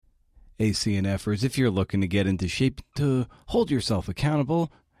Hey, CNFers, if you're looking to get into shape to hold yourself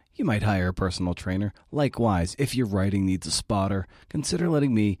accountable, you might hire a personal trainer. Likewise, if your writing needs a spotter, consider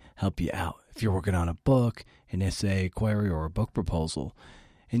letting me help you out. If you're working on a book, an essay, a query, or a book proposal,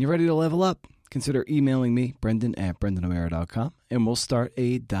 and you're ready to level up, consider emailing me, brendan@brendanomera.com, and we'll start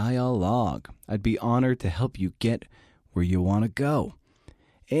a dialogue. I'd be honored to help you get where you want to go.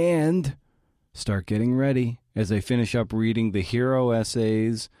 And start getting ready as I finish up reading the hero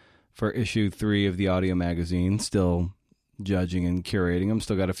essays for issue 3 of the audio magazine. Still judging and curating them.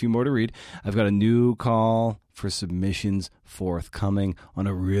 Still got a few more to read. I've got a new call for submissions forthcoming on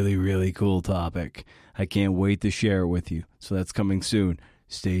a really, really cool topic. I can't wait to share it with you. So that's coming soon.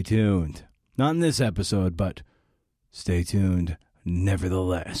 Stay tuned. Not in this episode, but stay tuned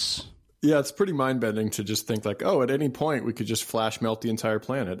nevertheless. Yeah, it's pretty mind-bending to just think like, oh, at any point we could just flash melt the entire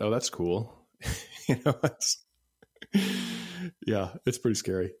planet. Oh, that's cool. Yeah, it's pretty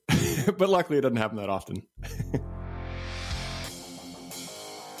scary. But luckily it doesn't happen that often.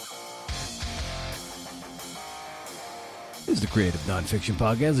 This is the Creative Nonfiction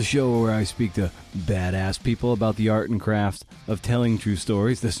Podcast, a show where I speak to badass people about the art and craft of telling true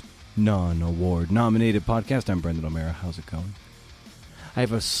stories. This non-award nominated podcast. I'm Brendan O'Meara. How's it going? I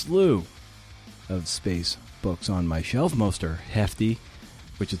have a slew of space books on my shelf. Most are hefty,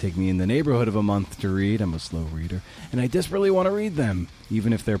 which will take me in the neighborhood of a month to read. I'm a slow reader, and I desperately want to read them,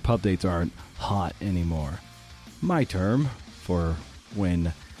 even if their pub dates aren't hot anymore. My term for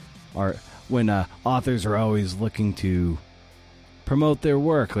when authors are always looking to promote their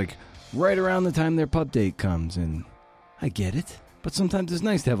work, like right around the time their pub date comes, and I get it, but sometimes it's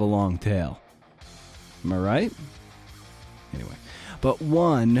nice to have a long tail. Am I right? Anyway, but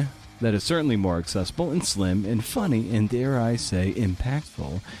one that is certainly more accessible and slim and funny and, dare I say,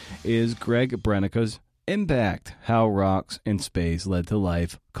 impactful is Greg Brennecka's Impact: How Rocks and Space Led to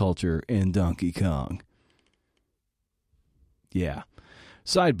Life, Culture, and Donkey Kong. Yeah.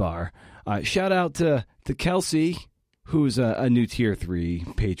 Sidebar. Shout out to Kelsey, who's a new Tier 3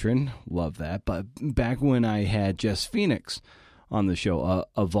 patron. Love that. But back when I had Jess Phoenix on the show,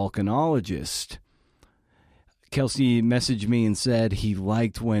 a volcanologist, Kelsey messaged me and said he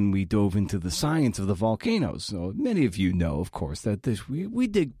liked when we dove into the science of the volcanoes. So many of you know, of course, that we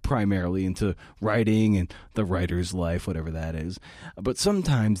dig primarily into writing and the writer's life, whatever that is. But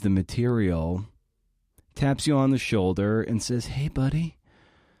sometimes the material taps you on the shoulder and says, hey, buddy,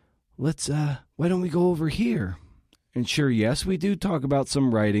 why don't we go over here? And sure, yes, we do talk about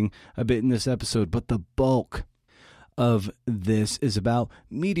some writing a bit in this episode, but the bulk of this is about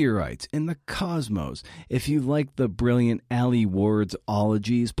meteorites and the cosmos. If you like the brilliant Ali Ward's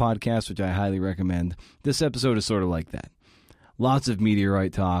Ologies podcast, which I highly recommend, this episode is sort of like that. Lots of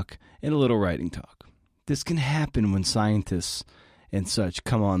meteorite talk and a little writing talk. This can happen when scientists and such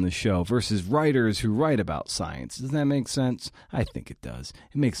come on the show versus writers who write about science. Does that make sense? I think it does.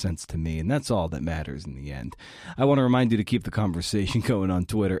 It makes sense to me, and that's all that matters in the end. I want to remind you to keep the conversation going on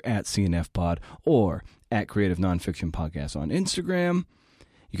Twitter at CNFPod or at Creative Nonfiction Podcast on Instagram.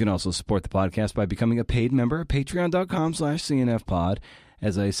 You can also support the podcast by becoming a paid member at patreon.com/CNFpod.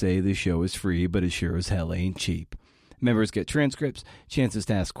 As I say, the show is free, but it sure as hell ain't cheap. Members get transcripts, chances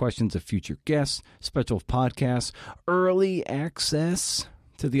to ask questions of future guests, special podcasts, early access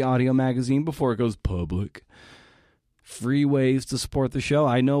to the audio magazine before it goes public, free ways to support the show.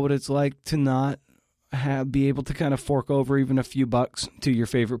 I know what it's like to not be able to kind of fork over even a few bucks to your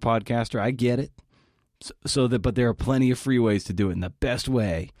favorite podcaster. I get it. But there are plenty of free ways to do it, and the best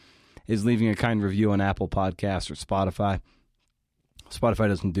way is leaving a kind review on Apple Podcasts or Spotify. Spotify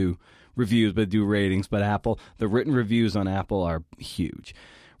doesn't do reviews, but do ratings. But Apple, the written reviews on Apple are huge.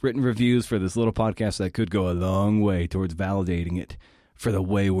 Written reviews for this little podcast that could go a long way towards validating it for the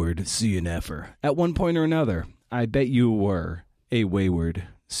wayward CNFer. At one point or another, I bet you were a wayward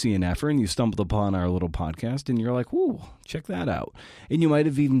CNFer and you stumbled upon our little podcast and you're like, ooh, check that out. And you might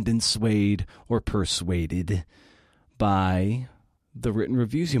have even been swayed or persuaded by the written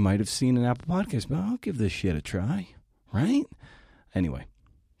reviews you might have seen in Apple Podcasts. But I'll give this shit a try, right? Anyway,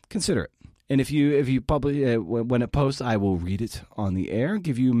 consider it. And if you publish when it posts, I will read it on the air,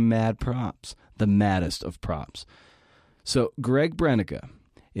 give you mad props, the maddest of props. So Greg Brennecka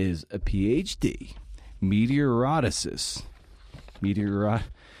is a PhD meteoroticist.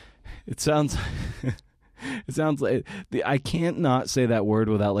 It sounds like I can't not say that word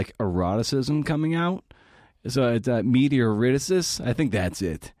without like eroticism coming out. So it's meteoriticist. I think that's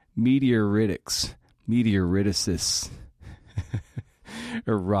it. Meteoriticist.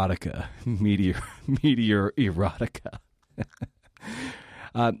 Erotica. Meteor erotica.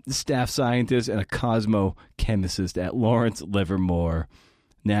 Staff scientist and a cosmochemist at Lawrence Livermore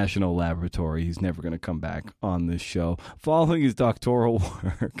National Laboratory. He's never going to come back on this show. Following his doctoral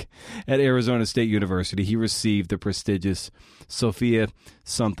work at Arizona State University, he received the prestigious Sophia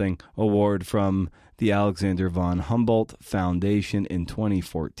Something Award from the Alexander von Humboldt Foundation in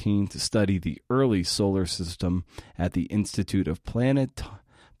 2014 to study the early solar system at the Institute of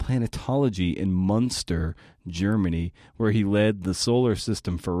Planetology in Munster, Germany, where he led the Solar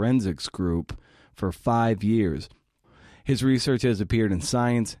System Forensics Group for 5 years. His research has appeared in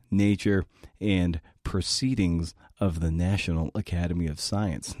Science, Nature, and Proceedings of the National Academy of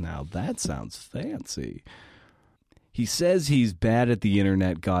Science. Now, that sounds fancy. He says he's bad at the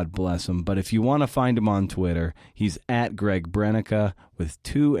internet, God bless him, but if you want to find him on Twitter, he's at Greg Brennecka with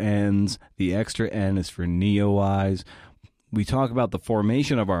 2 N's. The extra N is for Neowise. We talk about the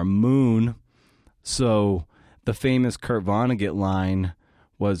formation of our moon. So the famous Kurt Vonnegut line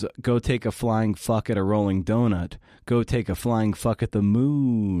was, go take a flying fuck at a rolling donut. Go take a flying fuck at the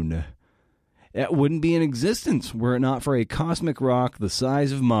moon. It wouldn't be in existence were it not for a cosmic rock the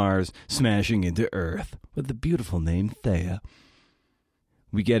size of Mars smashing into Earth with the beautiful name Theia.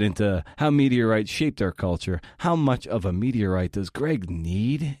 We get into how meteorites shaped our culture. How much of a meteorite does Greg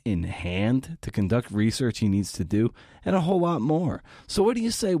need in hand to conduct research he needs to do? And a whole lot more. So what do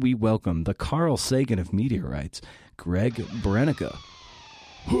you say we welcome the Carl Sagan of meteorites, Greg Brennecka?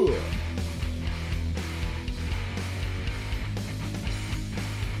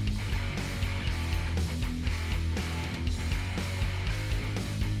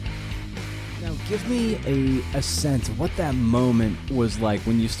 Now, give me a sense of what that moment was like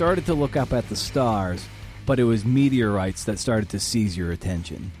when you started to look up at the stars, but it was meteorites that started to seize your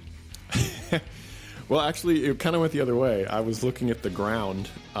attention. Well, actually, it kind of went the other way. I was looking at the ground.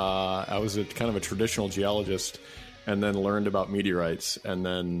 I was kind of a traditional geologist, and then learned about meteorites, and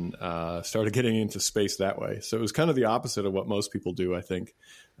then started getting into space that way. So it was kind of the opposite of what most people do, I think.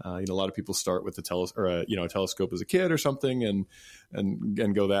 A lot of people start with a telescope as a kid or something,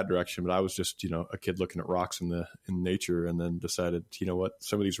 and go that direction. But I was just a kid looking at rocks in nature, and then decided, what,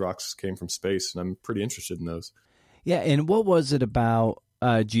 some of these rocks came from space, and I'm pretty interested in those. Yeah, and what was it about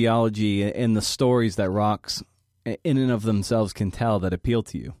geology and the stories that rocks in and of themselves can tell that appeal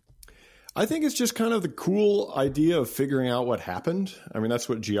to you? I think it's just kind of the cool idea of figuring out what happened. I mean, that's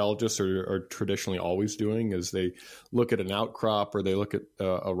what geologists are traditionally always doing, is they look at an outcrop or they look at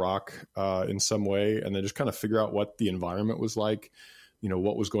a rock in some way, and then just kind of figure out what the environment was like,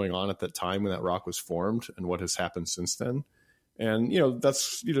 what was going on at that time when that rock was formed and what has happened since then. And,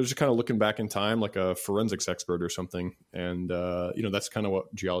 that's, just kind of looking back in time like a forensics expert or something. And, that's kind of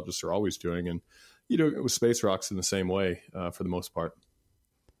what geologists are always doing. And, with space rocks in the same way for the most part.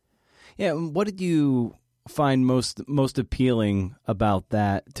 Yeah, what did you find most appealing about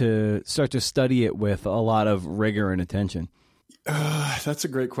that, to start to study it with a lot of rigor and attention? That's a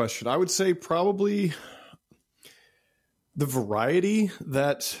great question. I would say probably the variety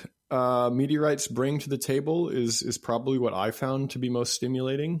that meteorites bring to the table is probably what I found to be most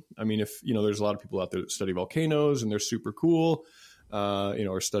stimulating. I mean, if there's a lot of people out there that study volcanoes and they're super cool,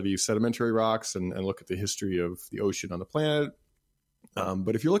 or study sedimentary rocks and look at the history of the ocean on the planet.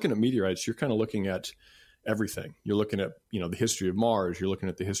 But if you're looking at meteorites, you're kind of looking at everything. You're looking at, the history of Mars. You're looking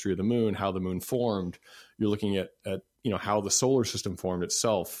at the history of the moon, how the moon formed. You're looking at how the solar system formed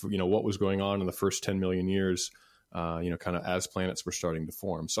itself, what was going on in the first 10 million years, kind of as planets were starting to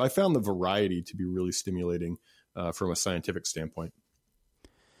form. So I found the variety to be really stimulating from a scientific standpoint.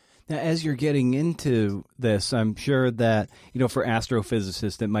 Now, as you're getting into this, I'm sure that, for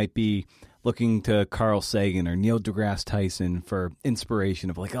astrophysicists, it might be looking to Carl Sagan or Neil deGrasse Tyson for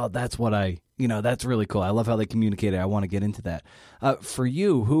inspiration of like, oh, that's what that's really cool. I love how they communicated. I want to get into that. For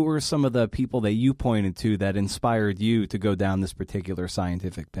you, who were some of the people that you pointed to that inspired you to go down this particular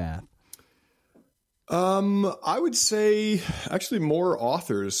scientific path? I would say actually more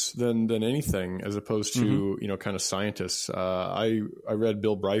authors than anything, as opposed to, kind of scientists. I read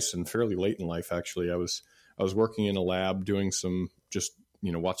Bill Bryson fairly late in life. Actually, I was working in a lab doing some just,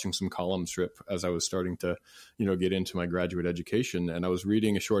 watching some column strip as I was starting to, get into my graduate education. And I was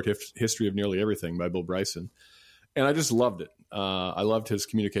reading A Short History of Nearly Everything by Bill Bryson. And I just loved it. I loved his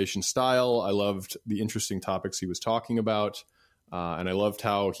communication style. I loved the interesting topics he was talking about. And I loved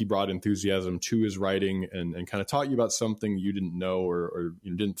how he brought enthusiasm to his writing and kind of taught you about something you didn't know or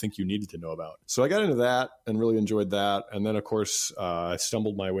you didn't think you needed to know about. So I got into that and really enjoyed that. And then, of course, I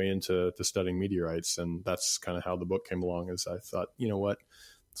stumbled my way into studying meteorites. And that's kind of how the book came along, as I thought, what,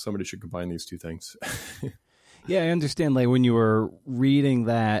 somebody should combine these two things. Yeah, I understand. Like when you were reading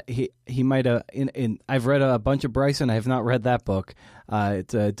that, he might have. I've read a bunch of Bryson. I have not read that book.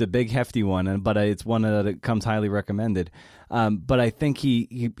 It's a big hefty one, but it's one that comes highly recommended. But I think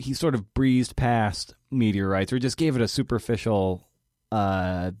he sort of breezed past meteorites, or just gave it a superficial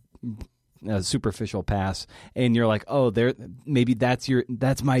pass, and you're like, oh, maybe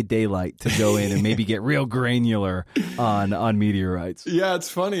that's my daylight to go in and maybe get real granular on meteorites. Yeah, it's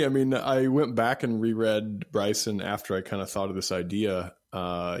funny. I mean, I went back and reread Bryson after I kind of thought of this idea, 2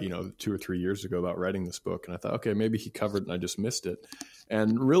 or 3 years ago about writing this book, and I thought, okay, maybe he covered it and I just missed it.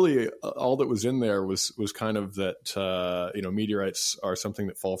 And really, all that was in there was kind of that meteorites are something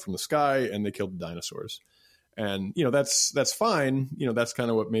that fall from the sky and they killed the dinosaurs. And, that's fine. That's kind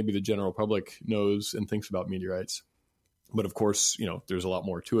of what maybe the general public knows and thinks about meteorites. But of course, there's a lot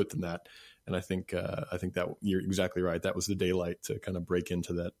more to it than that. And I think that you're exactly right. That was the daylight to kind of break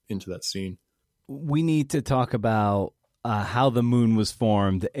into that scene. We need to talk about how the moon was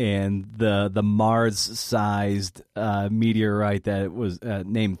formed and the Mars-sized meteorite that was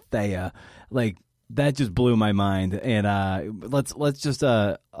named Theia. Like, that just blew my mind, and let's just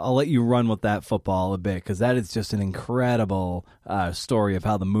I'll let you run with that football a bit, because that is just an incredible story of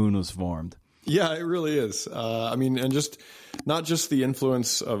how the moon was formed. Yeah, it really is. And just not just the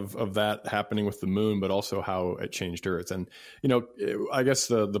influence of that happening with the moon, but also how it changed Earth. And I guess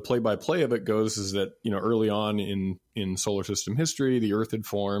the play-by-play of it goes is that early on in solar system history, the Earth had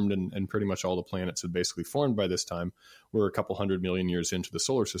formed, and pretty much all the planets had basically formed by this time. We're a couple 100 million years into the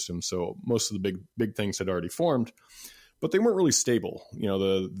solar system, so most of the big things had already formed, but they weren't really stable.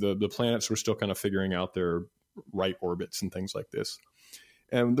 The planets were still kind of figuring out their right orbits and things like this.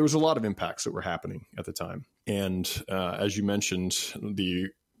 And there was a lot of impacts that were happening at the time. And as you mentioned, the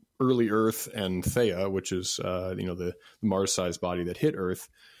early Earth and Theia, which is the Mars-sized body that hit Earth,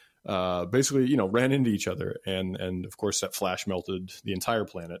 basically ran into each other, and of course that flash melted the entire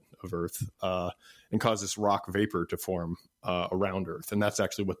planet of Earth and caused this rock vapor to form around Earth. And that's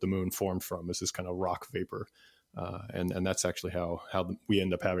actually what the moon formed from, is this kind of rock vapor, and that's actually how we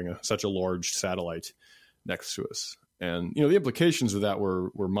end up having such a large satellite next to us. And the implications of that were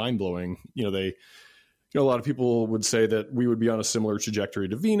mind blowing. A lot of people would say that we would be on a similar trajectory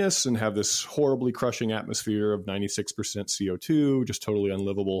to Venus and have this horribly crushing atmosphere of 96% CO2, just totally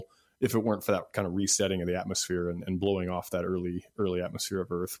unlivable, if it weren't for that kind of resetting of the atmosphere and blowing off that early atmosphere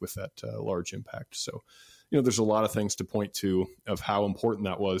of Earth with that large impact. So, there's a lot of things to point to of how important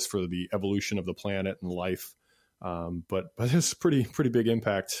that was for the evolution of the planet and life. But it's pretty big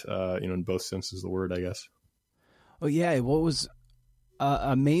impact, in both senses of the word, I guess. Oh, yeah. What was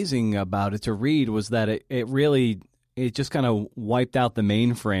amazing about it to read was that it just kind of wiped out the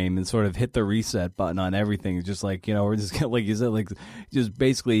mainframe and sort of hit the reset button on everything. It's just like, we're just, like you said, like just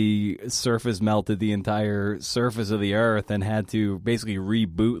basically surface melted the entire surface of the Earth and had to basically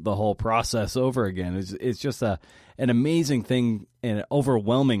reboot the whole process over again. It's just an amazing thing and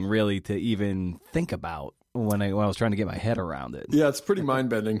overwhelming, really, to even think about. When I was trying to get my head around it. Yeah, it's pretty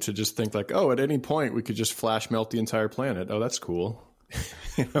mind-bending to just think like, oh, at any point we could just flash melt the entire planet. Oh, that's cool.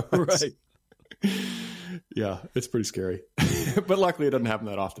 Right. Yeah, it's pretty scary. But luckily it doesn't happen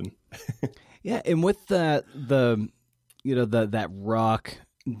that often. Yeah, and with that rock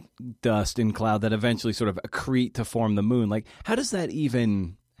dust and cloud that eventually sort of accrete to form the moon, like how does that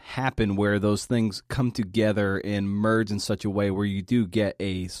even happen, where those things come together and merge in such a way where you do get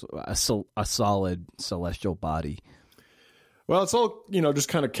a solid celestial body? Well, it's all, just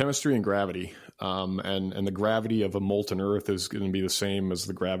kind of chemistry and gravity. And the gravity of a molten Earth is going to be the same as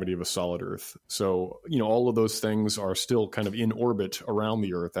the gravity of a solid Earth. So, all of those things are still kind of in orbit around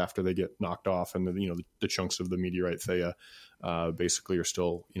the Earth after they get knocked off, and the chunks of the meteorite Theia basically are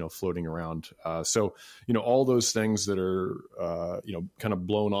still, floating around. So, all those things that are, kind of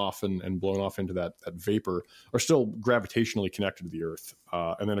blown off and blown off into that vapor are still gravitationally connected to the Earth.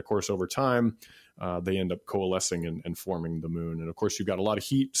 And then, of course, over time, they end up coalescing and forming the moon. And of course, you've got a lot of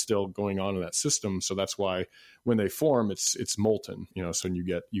heat still going on in that system. So that's why when they form, it's molten, so you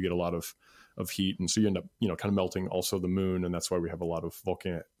get a lot of heat. And so you end up, kind of melting also the moon. And that's why we have a lot of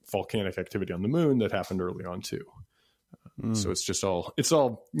volcanic activity on the moon that happened early on too. So it's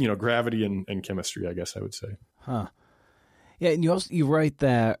all, gravity and chemistry, I guess I would say. Huh. Yeah. And you write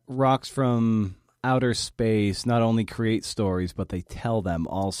that rocks from outer space not only create stories, but they tell them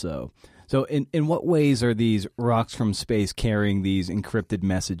also. So in what ways are these rocks from space carrying these encrypted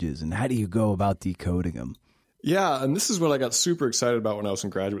messages, and how do you go about decoding them? Yeah, and this is what I got super excited about when I was in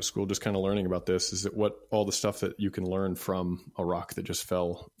graduate school, just kind of learning about this, is that what all the stuff that you can learn from a rock that just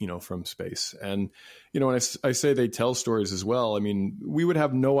fell, from space. And, when I say they tell stories as well, I mean, we would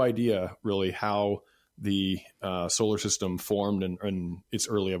have no idea really how the solar system formed and its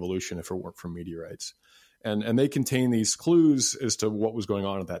early evolution if it weren't from meteorites. And they contain these clues as to what was going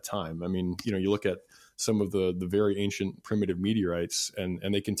on at that time. I mean, you look at some of the very ancient primitive meteorites, and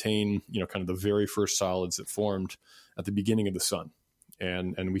they contain, kind of the very first solids that formed at the beginning of the sun.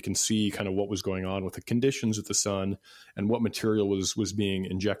 And we can see kind of what was going on with the conditions at the sun and what material was being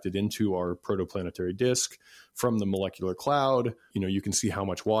injected into our protoplanetary disk from the molecular cloud. You can see how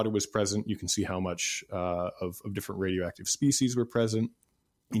much water was present. You can see how much of different radioactive species were present.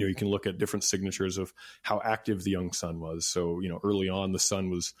 You can look at different signatures of how active the young sun was. So, early on, the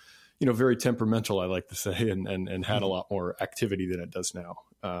sun was, very temperamental, I like to say, and had a lot more activity than it does now.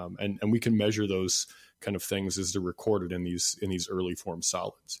 And we can measure those kind of things as they're recorded in these early form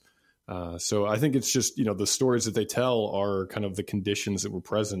solids. So I think it's just, the stories that they tell are kind of the conditions that were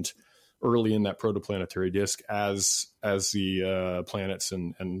present early in that protoplanetary disk as the planets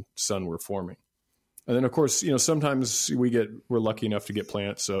and sun were forming. And then, of course, sometimes we're lucky enough to get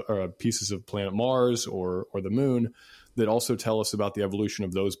planets or pieces of planet Mars or the moon that also tell us about the evolution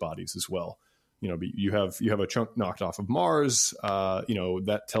of those bodies as well. You have a chunk knocked off of Mars,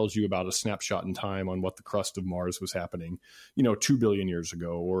 that tells you about a snapshot in time on what the crust of Mars was happening, 2 billion years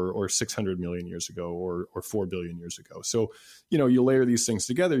ago or 600 million years ago or 4 billion years ago. So, you layer these things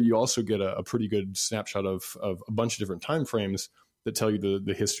together, you also get a pretty good snapshot of a bunch of different time frames that tell you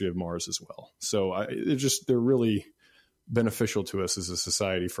the history of Mars as well. So they're really beneficial to us as a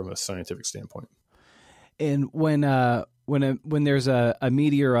society from a scientific standpoint. And when there's a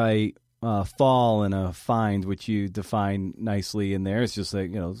meteorite fall and a find, which you define nicely in there, it's just like,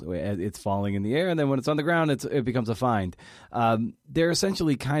 it's falling in the air, and then when it's on the ground, it becomes a find. They're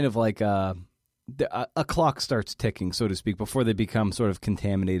essentially kind of like a clock starts ticking, so to speak, before they become sort of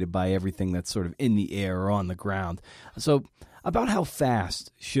contaminated by everything that's sort of in the air or on the ground. So about how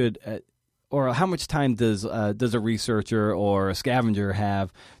fast or how much time does a researcher or a scavenger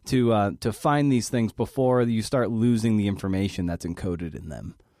have to find these things before you start losing the information that's encoded in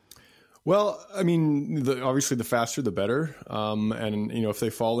them? Well, I mean, obviously the faster the better. And if they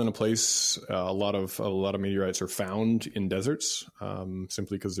fall in a place, a lot of meteorites are found in deserts,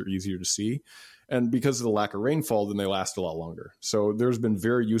 simply because they're easier to see. And because of the lack of rainfall, then they last a lot longer. So there's been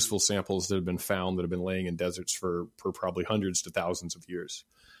very useful samples that have been found that have been laying in deserts for probably hundreds to thousands of years.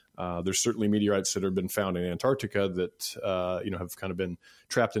 There's certainly meteorites that have been found in Antarctica that have kind of been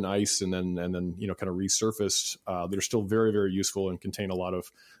trapped in ice and then kind of resurfaced. They're still very, very useful and contain a lot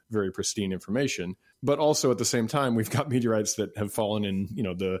of very pristine information. But also at the same time, we've got meteorites that have fallen in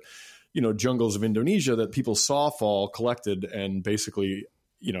the jungles of Indonesia that people saw fall, collected, and basically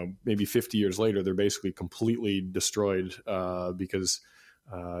maybe 50 years later they're basically completely destroyed because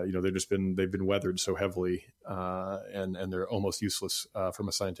they've been weathered so heavily, and they're almost useless from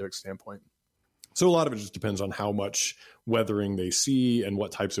a scientific standpoint. So a lot of it just depends on how much weathering they see and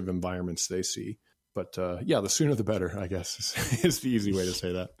what types of environments they see. But the sooner the better, I guess, is the easy way to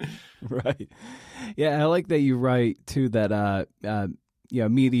say that. Right. Yeah, I like that you write too that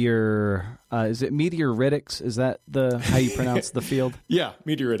meteor. Is it meteoritics? Is that how you pronounce the field? Yeah,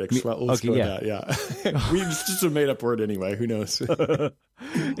 meteoritics. Well, let's go with that. Yeah, it's just a made up word anyway. Who knows?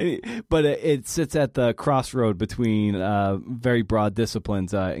 But it sits at the crossroad between very broad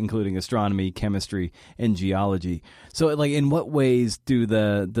disciplines, including astronomy, chemistry, and geology. So, like, in what ways does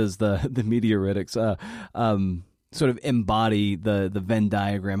the meteoritics sort of embody the Venn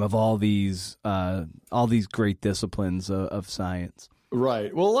diagram of all these great disciplines of science?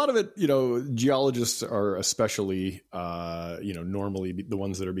 Right. Well, a lot of it, geologists are especially, normally the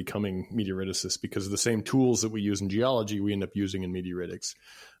ones that are becoming meteoriticists because of the same tools that we use in geology, we end up using in meteoritics.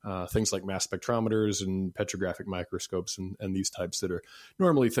 Things like mass spectrometers and petrographic microscopes and these types that are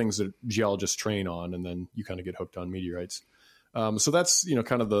normally things that geologists train on, and then you kind of get hooked on meteorites. So that's,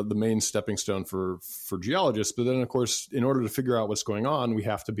 kind of the main stepping stone for geologists. But then, of course, in order to figure out what's going on, we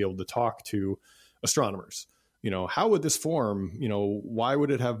have to be able to talk to astronomers. How would this form? Why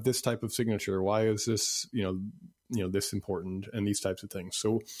would it have this type of signature? Why is this, this important, and these types of things?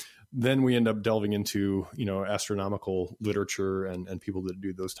 So then we end up delving into, astronomical literature and people that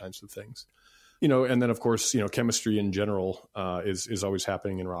do those types of things. And then of course, chemistry in general is always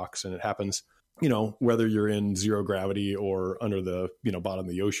happening in rocks, and it happens, whether you're in zero gravity or under the, bottom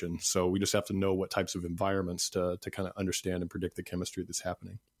of the ocean. So we just have to know what types of environments to kind of understand and predict the chemistry that's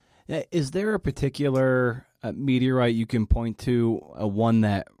happening. Is there a particular meteorite you can point to, one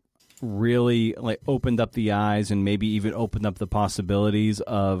that really opened up the eyes and maybe even opened up the possibilities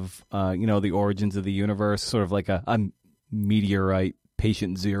of, the origins of the universe, sort of like a meteorite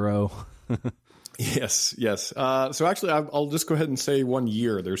patient zero? Yes. So actually, I'll just go ahead and say 1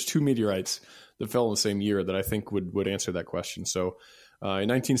 year. There's 2 meteorites that fell in the same year that I think would answer that question. So in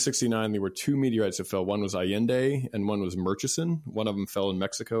 1969, there were two meteorites that fell. One was Allende and one was Murchison. One of them fell in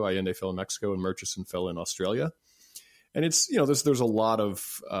Mexico. Allende fell in Mexico and Murchison fell in Australia. And it's, there's a lot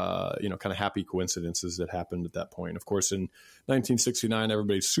of, kind of happy coincidences that happened at that point. Of course, in 1969,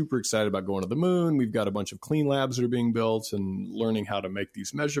 everybody's super excited about going to the moon. We've got a bunch of clean labs that are being built and learning how to make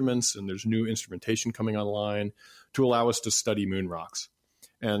these measurements. And there's new instrumentation coming online to allow us to study moon rocks.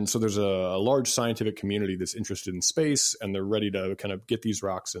 And so there's a large scientific community that's interested in space, and they're ready to kind of get these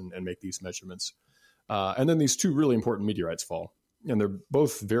rocks and make these measurements. And then these two really important meteorites fall. And they're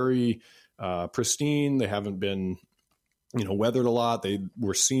both very pristine. They haven't been weathered a lot. They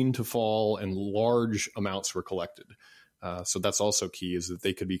were seen to fall, and large amounts were collected. So that's also key, is that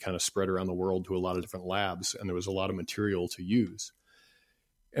they could be kind of spread around the world to a lot of different labs, and there was a lot of material to use.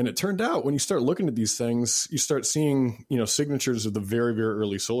 And it turned out when you start looking at these things, you start seeing, signatures of the very, very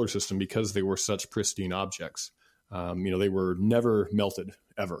early solar system, because they were such pristine objects. They were never melted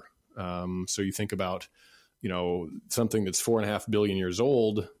ever. So you think about, something that's 4.5 billion years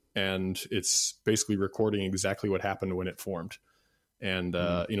old, and it's basically recording exactly what happened when it formed. And,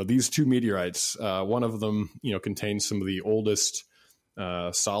 these two meteorites, one of them, contains some of the oldest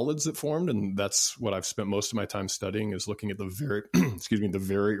solids that formed. And that's what I've spent most of my time studying, is looking at the very, the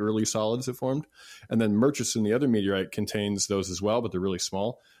very early solids that formed. And then Murchison, the other meteorite, contains those as well, but they're really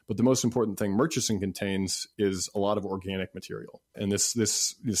small. But the most important thing Murchison contains is a lot of organic material. And this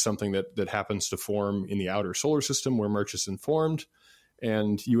is something that happens to form in the outer solar system where Murchison formed.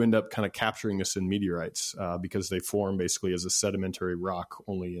 And you end up kind of capturing this in meteorites because they form basically as a sedimentary rock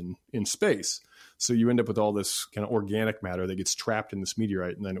only in space. So you end up with all this kind of organic matter that gets trapped in this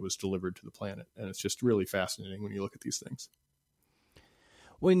meteorite, and then it was delivered to the planet. And it's just really fascinating when you look at these things.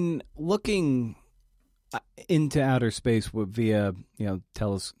 When looking into outer space via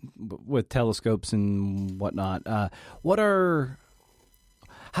with telescopes and whatnot, how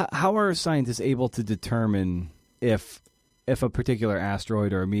are scientists able to determine if a particular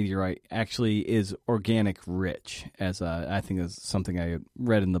asteroid or a meteorite actually is organic rich, as I think is something I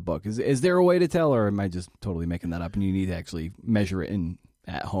read in the book? Is there a way to tell, or am I just totally making that up and you need to actually measure it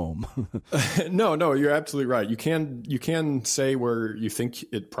at home? No, you're absolutely right. You can say where you think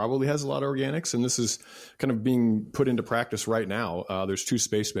it probably has a lot of organics, and this is kind of being put into practice right now. There's two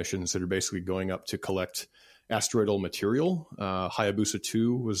space missions that are basically going up to collect asteroidal material. Hayabusa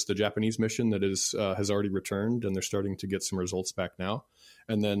 2 was the Japanese mission that has already returned, and they're starting to get some results back now.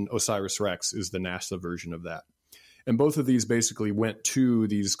 And then OSIRIS-REx is the NASA version of that. And both of these basically went to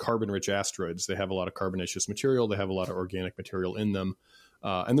these carbon-rich asteroids. They have a lot of carbonaceous material. They have a lot of organic material in them.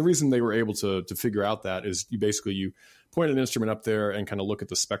 And the reason they were able to figure out that is you point an instrument up there and kind of look at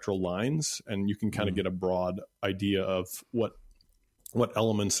the spectral lines, and you can kind of get a broad idea of what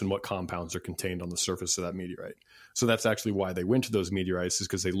elements and what compounds are contained on the surface of that meteorite. So that's actually why they went to those meteorites, is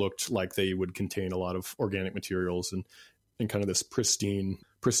because they looked like they would contain a lot of organic materials and kind of this pristine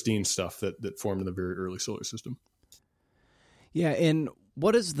stuff that formed in the very early solar system. Yeah, and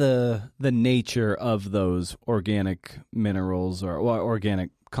what is the nature of those organic minerals or organic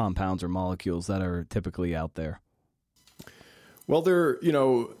compounds or molecules that are typically out there? Well,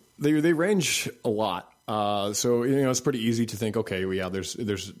 they range a lot. So it's pretty easy to think, okay, well, yeah,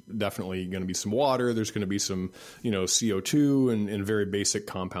 there's definitely going to be some water. There's going to be some, CO2 and very basic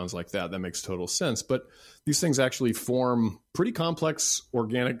compounds like that. That makes total sense. But these things actually form pretty complex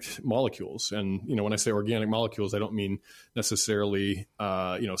organic molecules. And, when I say organic molecules, I don't mean necessarily,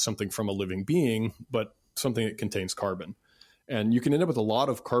 something from a living being, but something that contains carbon. And you can end up with a lot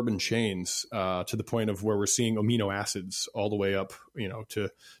of carbon chains to the point of where we're seeing amino acids all the way up, to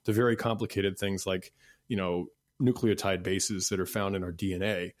very complicated things like, nucleotide bases that are found in our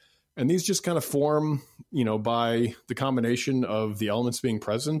DNA. And these just kind of form, by the combination of the elements being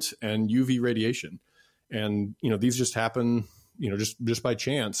present and UV radiation. And, these just happen, just by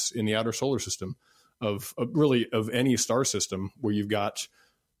chance in the outer solar system of any star system where you've got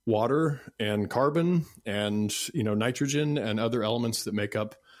water and carbon and, nitrogen and other elements that make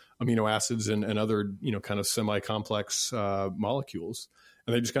up amino acids and other, kind of semi-complex molecules.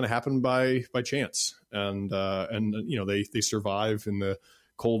 And they just kind of happen by chance. And they survive in the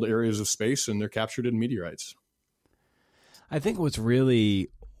cold areas of space, and they're captured in meteorites. I think what's really,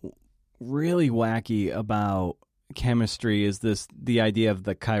 really wacky about chemistry is the idea of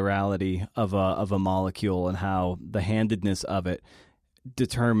the chirality of a molecule, and how the handedness of it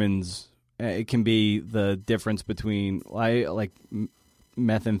determines, it can be the difference between like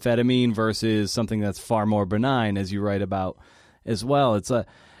methamphetamine versus something that's far more benign, as you write about as well. It's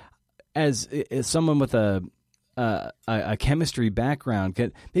as someone with a a chemistry background,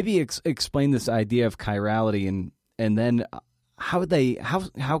 can maybe explain this idea of chirality and then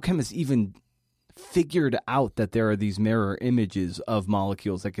how chemists even figured out that there are these mirror images of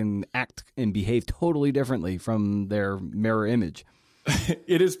molecules that can act and behave totally differently from their mirror image.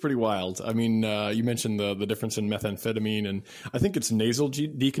 It is pretty wild. I mean, you mentioned the difference in methamphetamine, and I think it's nasal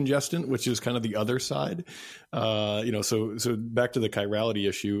decongestant, which is kind of the other side. So back to the chirality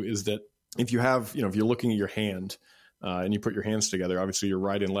issue is that if you're looking at your hand and you put your hands together, obviously your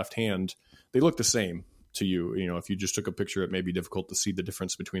right and left hand, they look the same to you. If you just took a picture, it may be difficult to see the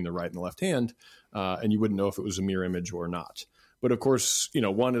difference between the right and the left hand, and you wouldn't know if it was a mirror image or not. But of course,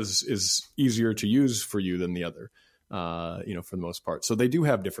 one is easier to use for you than the other, for the most part. So they do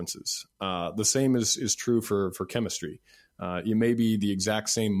have differences. The same is true for chemistry. You may be the exact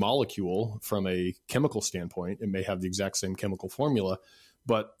same molecule from a chemical standpoint. It may have the exact same chemical formula,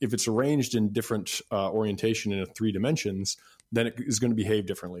 but if it's arranged in different orientation in 3 dimensions, then it is going to behave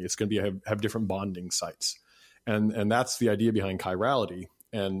differently. It's going to have different bonding sites. And that's the idea behind chirality.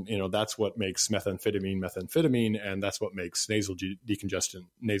 And, that's what makes methamphetamine, and that's what makes nasal decongestant.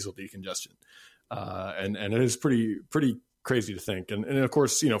 And it is pretty crazy to think. And of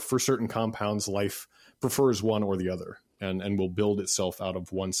course, for certain compounds, life prefers one or the other and will build itself out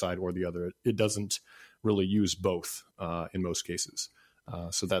of one side or the other. It doesn't really use both in most cases.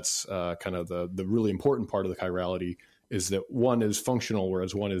 So that's kind of the really important part of the chirality, is that one is functional,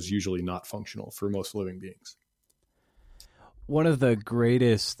 whereas one is usually not functional for most living beings. One of the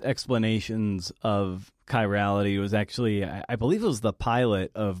greatest explanations of chirality was actually, I believe it was the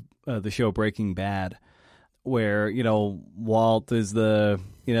pilot of the show Breaking Bad, where, Walt is the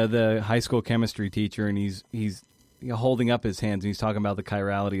high school chemistry teacher, and he's holding up his hands and he's talking about the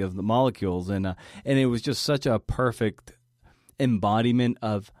chirality of the molecules. And it was just such a perfect embodiment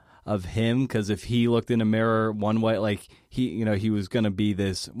of him, because if he looked in a mirror one way, like he was going to be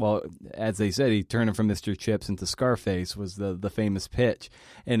this, well, as they said, he turned from Mr. Chips into Scarface was the famous pitch.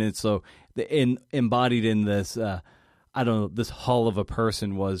 And it's so embodied in this, this hull of a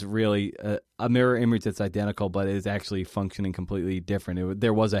person was really a mirror image that's identical, but is actually functioning completely different.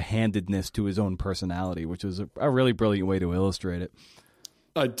 There was a handedness to his own personality, which was a really brilliant way to illustrate it.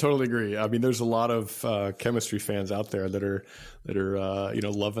 I totally agree. I mean, there's a lot of chemistry fans out there that are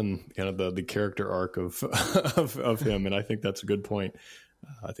loving kind of the character arc of of him, and I think that's a good point.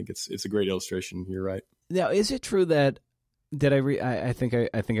 I think it's a great illustration. You're right. Now, is it true that I think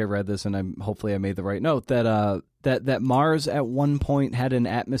I read this, and hopefully I made the right note that Mars at one point had an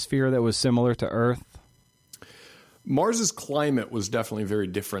atmosphere that was similar to Earth? Mars's climate was definitely very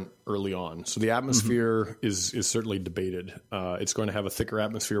different early on. So the atmosphere is certainly debated. It's going to have a thicker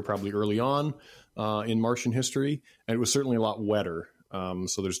atmosphere probably early on in Martian history, and it was certainly a lot wetter.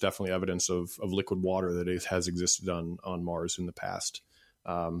 So there's definitely evidence of liquid water that has existed on Mars in the past.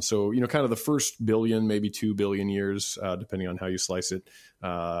 So, kind of the first billion, maybe 2 billion years, depending on how you slice it,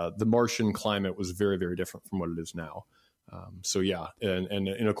 the Martian climate was very, very different from what it is now. So yeah, and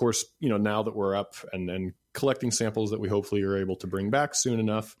of course, now that we're up and collecting samples that we hopefully are able to bring back soon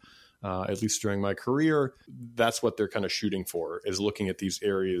enough, at least during my career, that's what they're kind of shooting for, is looking at these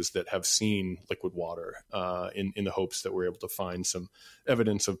areas that have seen liquid water in the hopes that we're able to find some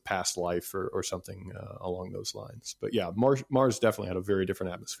evidence of past life or something along those lines. But yeah, Mars definitely had a very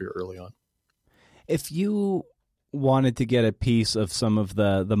different atmosphere early on. If you wanted to get a piece of some of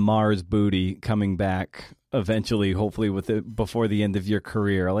the Mars booty coming back eventually, hopefully before the end of your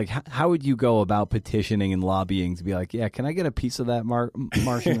career, like how would you go about petitioning and lobbying to be like, yeah, can I get a piece of that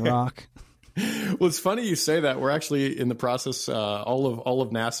Martian rock? Well, it's funny you say that. We're actually in the process, all of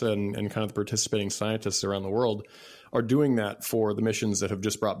NASA and kind of the participating scientists around the world are doing that for the missions that have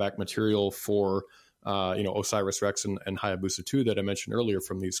just brought back material for OSIRIS-REx and Hayabusa 2 that I mentioned earlier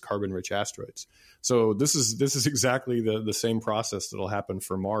from these carbon-rich asteroids. So this is exactly the same process that'll happen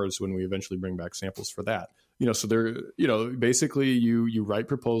for Mars when we eventually bring back samples for that. So they're, basically you write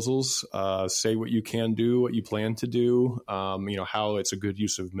proposals, say what you can do, what you plan to do, how it's a good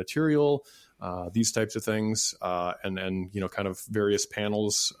use of material, these types of things, and kind of various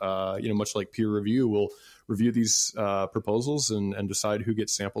panels, much like peer review, will review these proposals and decide who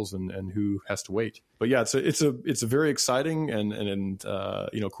gets samples and who has to wait. But yeah, it's a very exciting and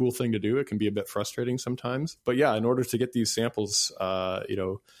cool thing to do. It can be a bit frustrating sometimes, but yeah, in order to get these samples,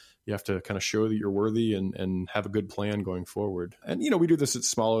 you have to kind of show that you're worthy and have a good plan going forward. And, we do this at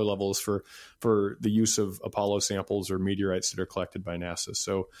smaller levels for the use of Apollo samples or meteorites that are collected by NASA.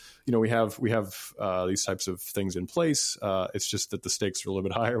 So, we have these types of things in place. It's just that the stakes are a little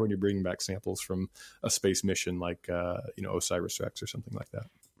bit higher when you're bringing back samples from a space mission like, OSIRIS-REx or something like that.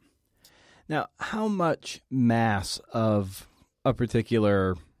 Now, how much mass of a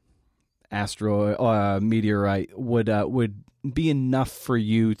particular asteroid or meteorite would be enough for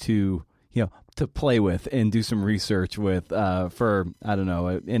you to to play with and do some research with for, I don't know,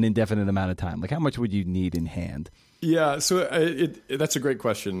 an indefinite amount of time? Like, how much would you need in hand? Yeah, so that's a great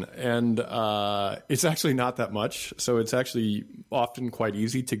question, and it's actually not that much. So it's actually often quite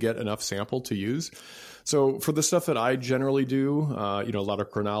easy to get enough sample to use. So for the stuff that I generally do, a lot of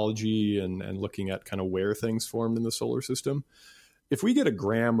chronology and looking at kind of where things formed in the solar system, if we get a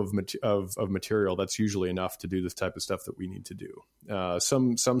gram of material, that's usually enough to do this type of stuff that we need to do.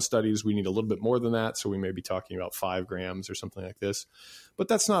 Some studies, we need a little bit more than that. So we may be talking about 5 grams or something like this. But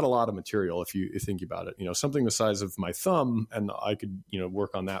that's not a lot of material if you think about it. Something the size of my thumb, and I could,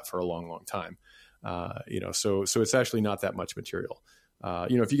 work on that for a long, long time. So it's actually not that much material.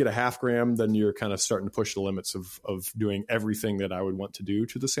 If you get a 0.5 gram, then you're kind of starting to push the limits of doing everything that I would want to do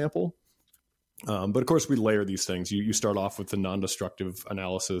to the sample. But of course, we layer these things. You start off with the non-destructive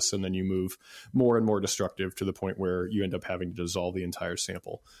analysis, and then you move more and more destructive to the point where you end up having to dissolve the entire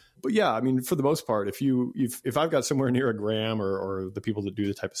sample. But yeah, I mean, for the most part, if I've got somewhere near a gram, or the people that do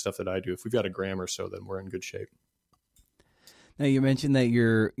the type of stuff that I do, if we've got a gram or so, then we're in good shape. Now, you mentioned that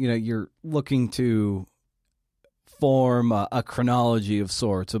you're looking to form a chronology of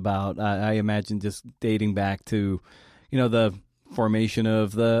sorts about, I imagine, just dating back to, the formation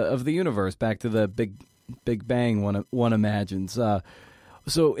of the universe, back to the Big Bang. One imagines.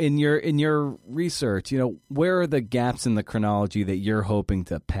 So in your research, where are the gaps in the chronology that you're hoping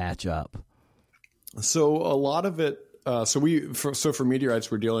to patch up? So a lot of it. For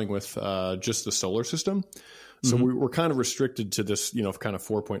meteorites, we're dealing with just the solar system. So we're kind of restricted to this, kind of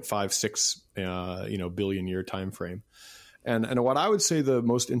 4.56, billion year time frame. And what I would say the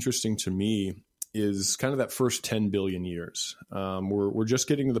most interesting to me is kind of that first 10 billion years. We're just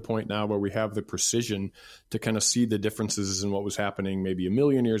getting to the point now where we have the precision to kind of see the differences in what was happening maybe 1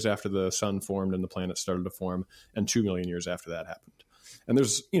 million years after the sun formed and the planet started to form, and 2 million years after that happened. And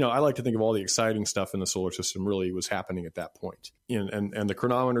there's, I like to think of all the exciting stuff in the solar system really was happening at that point. And the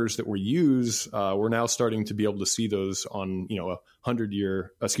chronometers that we use, we're now starting to be able to see those on,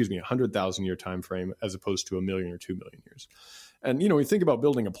 100,000 year time frame, as opposed to 1 million or 2 million years. And, when you think about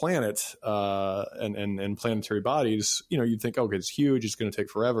building a planet and planetary bodies, you'd think, okay, it's huge, it's going to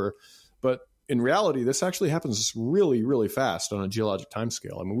take forever. But in reality, this actually happens really, really fast on a geologic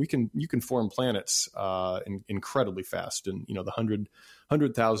timescale. I mean, you can form planets incredibly fast in the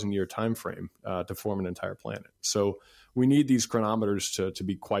 100,000 year time frame to form an entire planet. So we need these chronometers to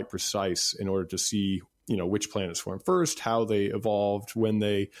be quite precise in order to see which planets formed first, how they evolved, when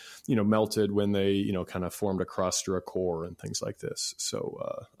they melted, when they kind of formed a crust or a core and things like this.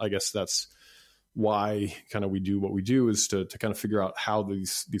 So I guess that's why kind of we do what we do, is to kind of figure out how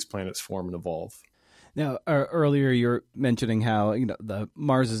these planets form and evolve. Now, earlier you're mentioning how the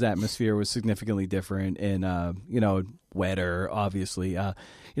Mars's atmosphere was significantly different and wetter, obviously.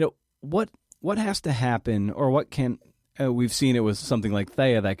 What has to happen, or what can we've seen it with something like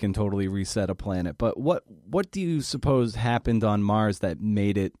Theia that can totally reset a planet, but what do you suppose happened on Mars that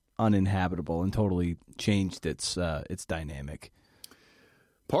made it uninhabitable and totally changed its dynamic?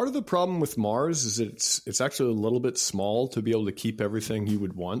 Part of the problem with Mars is it's actually a little bit small to be able to keep everything you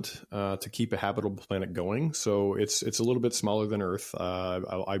would want to keep a habitable planet going. So it's a little bit smaller than Earth.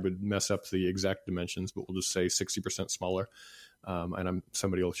 I would mess up the exact dimensions, but we'll just say 60% smaller. And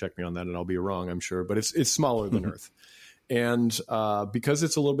somebody will check me on that, and I'll be wrong, I'm sure. But it's smaller than Earth. And because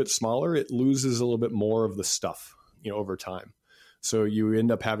it's a little bit smaller, it loses a little bit more of the stuff, over time. So you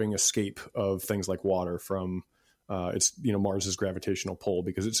end up having escape of things like water from Mars's gravitational pull,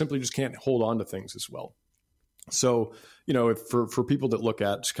 because it simply just can't hold on to things as well. So, for people that look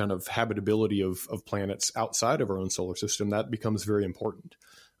at kind of habitability of planets outside of our own solar system, that becomes very important.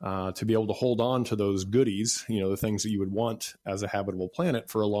 To be able to hold on to those goodies, the things that you would want as a habitable planet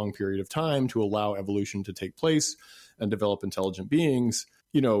for a long period of time to allow evolution to take place and develop intelligent beings,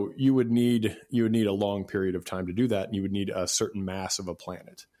 you would need a long period of time to do that, and you would need a certain mass of a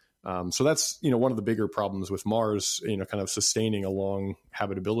planet. So that's, one of the bigger problems with Mars, kind of sustaining a long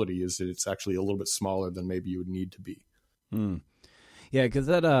habitability, is that it's actually a little bit smaller than maybe you would need to be. Yeah, because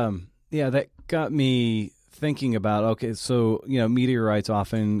that got me thinking about, okay, so, meteorites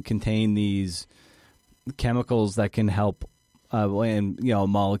often contain these chemicals that can help and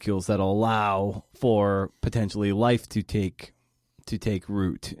molecules that allow for potentially life to take take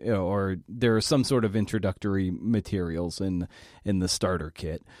root, or there are some sort of introductory materials in the starter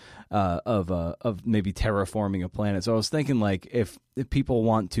kit of maybe terraforming a planet. So I was thinking, like, if people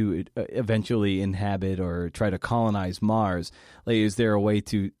want to eventually inhabit or try to colonize Mars, like, is there a way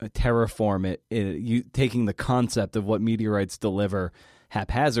to terraform it, taking the concept of what meteorites deliver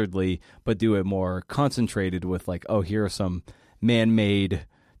haphazardly, but do it more concentrated with, like, oh, here are some man-made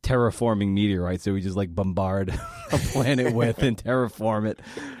terraforming meteorites that we just like bombard a planet with and terraform it.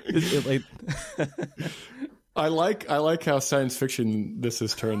 I like how science fiction this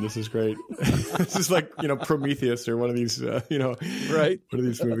has turned. This is great. This is like, Prometheus or one of these, right? One of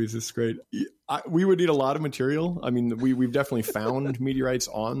these movies. It's great. We would need a lot of material. I mean, we've definitely found meteorites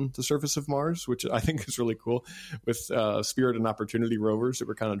on the surface of Mars, which I think is really cool, with Spirit and Opportunity rovers that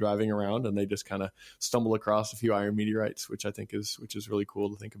were kind of driving around, and they just kind of stumble across a few iron meteorites, which is really cool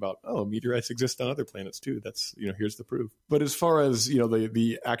to think about. Oh, meteorites exist on other planets too. That's, here's the proof. But as far as,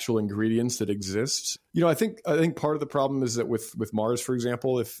 the actual ingredients that exist, I think part of the problem is that with Mars, for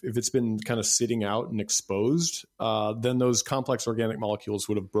example, if it's been kind of sitting out and exposed, then those complex organic molecules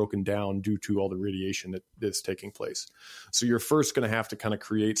would have broken down due to all the radiation that is taking place. So you're first going to have to kind of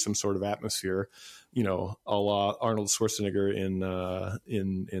create some sort of atmosphere, a la Arnold Schwarzenegger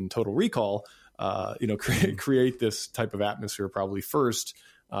in Total Recall, create this type of atmosphere probably first,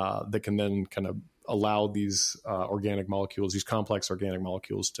 that can then kind of allow these organic molecules, these complex organic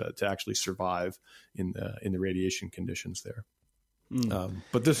molecules, to actually survive in the radiation conditions there.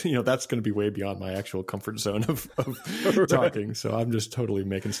 But this, that's going to be way beyond my actual comfort zone of right. Talking. So I'm just totally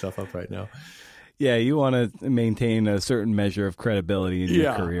making stuff up right now. Yeah, you want to maintain a certain measure of credibility in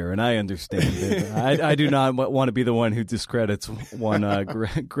your career, and I understand it. I do not want to be the one who discredits one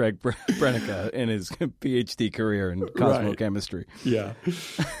Greg Brennecka in his PhD career in cosmochemistry. Right.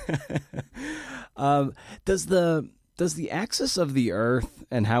 Yeah. Does the axis of the Earth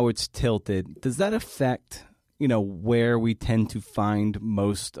and how it's tilted, does that affect where we tend to find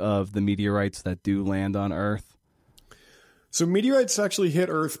most of the meteorites that do land on Earth? So meteorites actually hit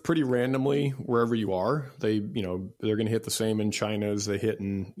Earth pretty randomly wherever you are. They're going to hit the same in China as they hit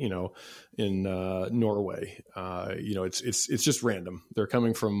in Norway. It's just random. They're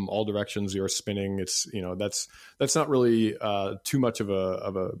coming from all directions. You're spinning. It's, that's not really too much of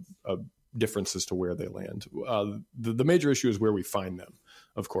a difference as to where they land. The major issue is where we find them.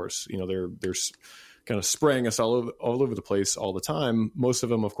 Of course, they're kind of spraying us all over the place all the time. Most of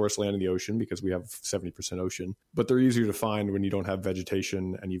them, of course, land in the ocean because we have 70% ocean, but they're easier to find when you don't have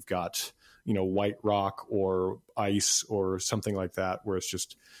vegetation and you've got, white rock or ice or something like that, where it's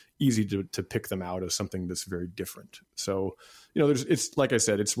just easy to pick them out as something that's very different. So, it's like I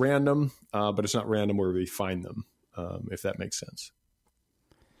said, it's random, but it's not random where we find them, if that makes sense.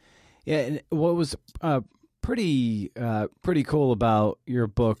 Yeah. And what was pretty cool about your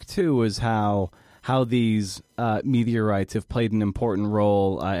book too was how these meteorites have played an important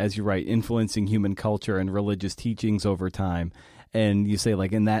role, as you write, influencing human culture and religious teachings over time. And you say,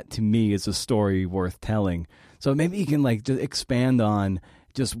 like, and that to me is a story worth telling. So maybe you can just expand on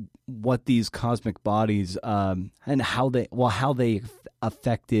just what these cosmic bodies and how they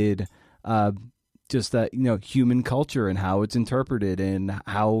affected human culture and how it's interpreted and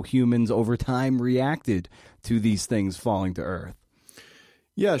how humans over time reacted to these things falling to Earth.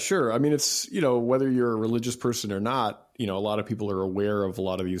 Yeah, sure. I mean, it's, whether you're a religious person or not, a lot of people are aware of a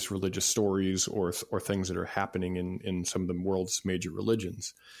lot of these religious stories or things that are happening in some of the world's major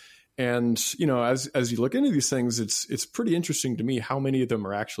religions. And, as you look into these things, it's pretty interesting to me how many of them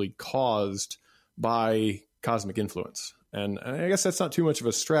are actually caused by cosmic influence. And I guess that's not too much of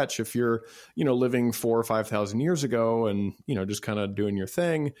a stretch if you're, living 4,000 or 5,000 years ago and, just kind of doing your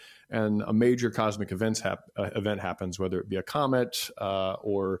thing, and a major cosmic event happens, whether it be a comet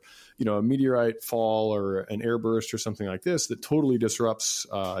or, a meteorite fall or an airburst or something like this that totally disrupts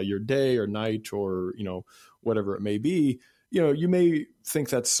your day or night or, whatever it may be. You may think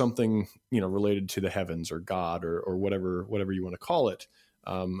that's something, related to the heavens or God or whatever you want to call it.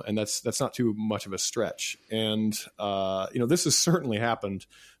 And that's not too much of a stretch. And, this has certainly happened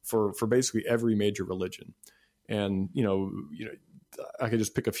for basically every major religion. And, I could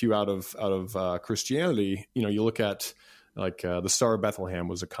just pick a few out of Christianity. You look at the Star of Bethlehem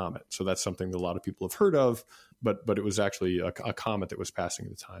was a comet. So that's something that a lot of people have heard of, but it was actually a comet that was passing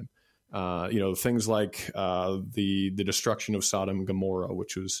at the time. Things like the destruction of Sodom and Gomorrah,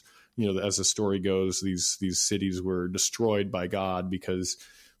 which was, as the story goes, these cities were destroyed by God because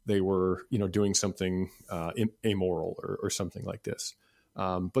they were, doing something amoral or something like this.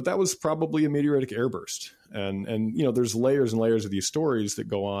 But that was probably a meteoritic airburst. And there's layers and layers of these stories that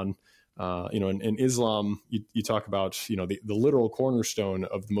go on In Islam, you talk about, the literal cornerstone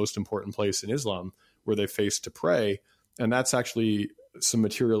of the most important place in Islam where they face to pray. And that's actually some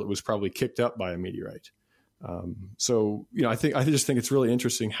material that was probably kicked up by a meteorite. I just think it's really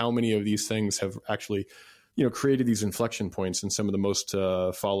interesting how many of these things have actually, created these inflection points in some of the most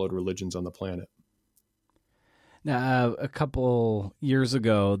followed religions on the planet. Now, a couple years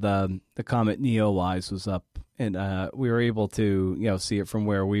ago, the comet Neowise was up, and we were able to see it from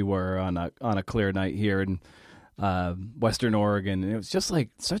where we were on a clear night here in Western Oregon. And it was just like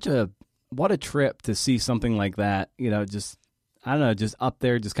what a trip to see something like that. Just up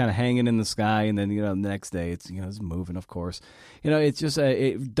there, just kind of hanging in the sky, and then the next day it's it's moving, of course. It's just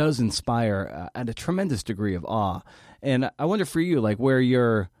it does inspire at a tremendous degree of awe. And I wonder for you, like where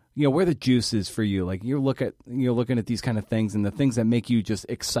you're. Where the juice is for you, like you're looking at these kind of things and the things that make you just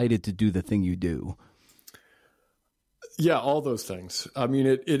excited to do the thing you do. Yeah, all those things. I mean,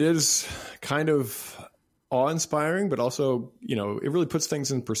 it is kind of awe-inspiring, but also, it really puts things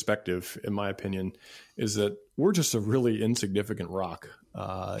in perspective, in my opinion, is that we're just a really insignificant rock,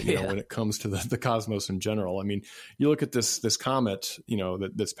 when it comes to the cosmos in general. I mean, you look at this comet,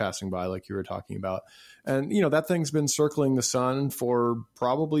 that's passing by, like you were talking about, and, that thing's been circling the sun for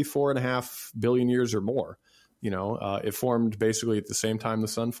probably 4.5 billion years or more. It formed basically at the same time the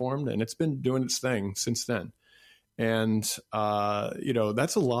sun formed, and it's been doing its thing since then. And,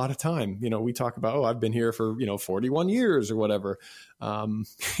 that's a lot of time. We talk about, I've been here for, 41 years or whatever.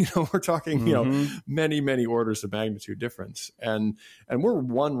 We're talking, many, many orders of magnitude difference. And we're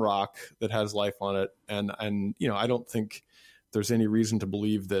one rock that has life on it. And I don't think there's any reason to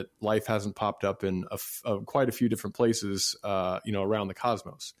believe that life hasn't popped up in quite a few different places, around the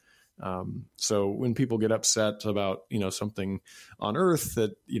cosmos. So when people get upset about, something on Earth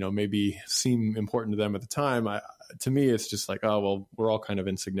that, maybe seem important to them at the time, to me, it's just like, oh, well, we're all kind of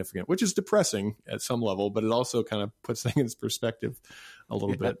insignificant, which is depressing at some level, but it also kind of puts things in perspective a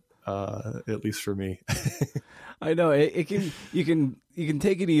little bit, at least for me. I know you can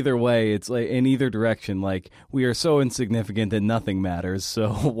take it either way. It's like in either direction. Like we are so insignificant that nothing matters.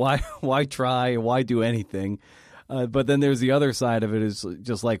 So why try? Why do anything? But then there's the other side of it is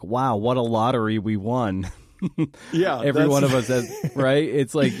just like, wow, what a lottery we won. Yeah. Every one of us has, right?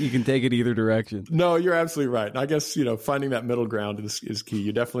 It's like you can take it either direction. No, you're absolutely right. And I guess, finding that middle ground is key.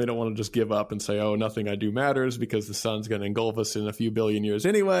 You definitely don't want to just give up and say, oh, nothing I do matters because the sun's going to engulf us in a few billion years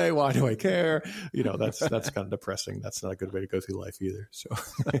anyway. Why do I care? That's kind of depressing. That's not a good way to go through life either. So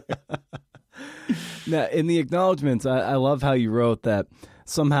now in the acknowledgments, I love how you wrote that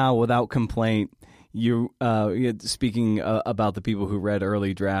somehow without complaint, you speaking about the people who read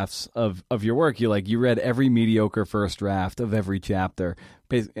early drafts of your work, you read every mediocre first draft of every chapter,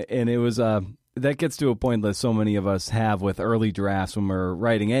 and it was that gets to a point that so many of us have with early drafts when we're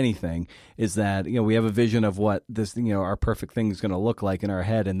writing anything, is that we have a vision of what this our perfect thing is going to look like in our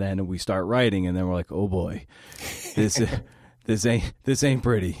head, and then we start writing, and then we're like, oh boy, this ain't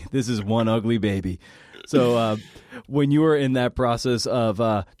pretty. This is one ugly baby. So when you were in that process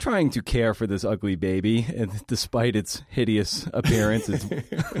of trying to care for this ugly baby, and despite its hideous appearance,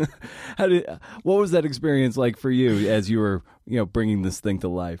 what was that experience like for you as you were bringing this thing to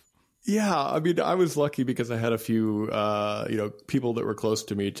life? Yeah, I mean, I was lucky because I had a few people that were close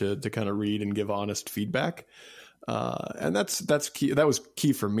to me to kind of read and give honest feedback. And that's key. That was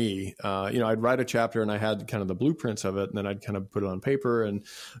key for me. I'd write a chapter and I had kind of the blueprints of it, and then I'd kind of put it on paper. And,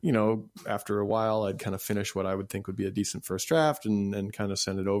 after a while, I'd kind of finish what I would think would be a decent first draft and kind of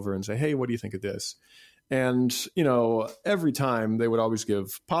send it over and say, hey, what do you think of this? And, every time they would always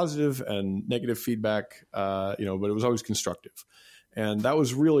give positive and negative feedback, but it was always constructive. And that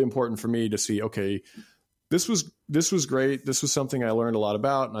was really important for me to see, okay, this was great. This was something I learned a lot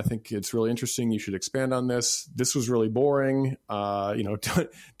about, and I think it's really interesting. You should expand on this. This was really boring.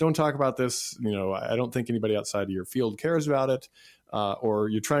 Don't talk about this. I don't think anybody outside of your field cares about it. Or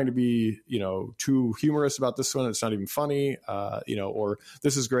you're trying to be, too humorous about this one. It's not even funny. Or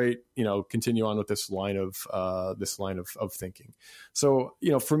this is great. Continue on with this line of thinking. So,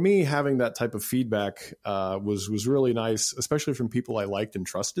 for me, having that type of feedback was really nice, especially from people I liked and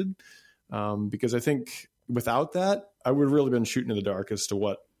trusted. Because I think without that, I would have really been shooting in the dark as to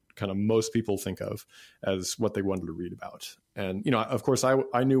what kind of most people think of as what they wanted to read about. And, of course,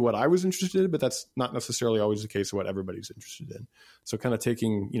 I knew what I was interested in, but that's not necessarily always the case of what everybody's interested in. So kind of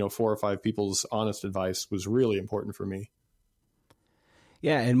taking, 4 or 5 people's honest advice was really important for me.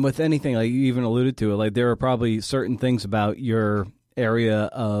 Yeah, and with anything, like you even alluded to it, like there are probably certain things about your area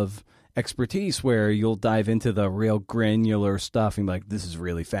of expertise where you'll dive into the real granular stuff and be like, this is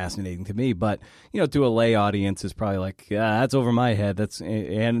really fascinating to me. But, to a lay audience, it's probably like, yeah, that's over my head.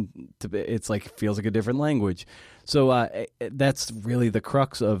 It's like, feels like a different language. So that's really the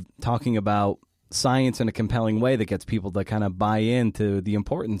crux of talking about science in a compelling way that gets people to kind of buy into the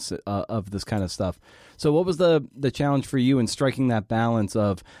importance of this kind of stuff. So what was the challenge for you in striking that balance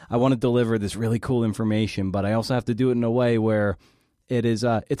of, I want to deliver this really cool information, but I also have to do it in a way where it's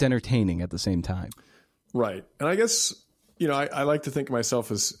entertaining at the same time? Right. And I guess, I like to think of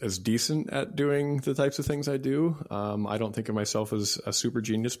myself as decent at doing the types of things I do. I don't think of myself as a super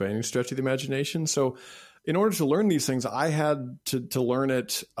genius by any stretch of the imagination. So in order to learn these things, I had to learn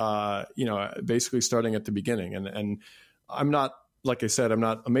it, basically starting at the beginning. And I'm not, like I said, I'm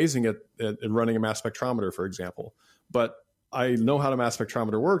not amazing at running a mass spectrometer, for example, but I know how the mass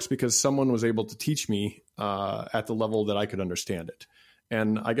spectrometer works because someone was able to teach me at the level that I could understand it.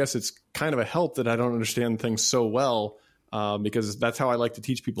 And I guess it's kind of a help that I don't understand things so well, because that's how I like to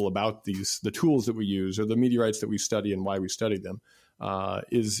teach people about the tools that we use or the meteorites that we study and why we study them,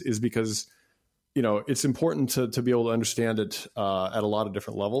 is because it's important to be able to understand it at a lot of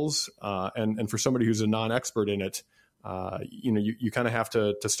different levels. And for somebody who's a non-expert in it, you kind of have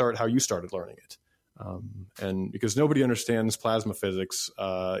to start how you started learning it. And because nobody understands plasma physics,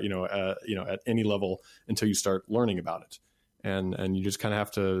 at any level until you start learning about it. And you just kind of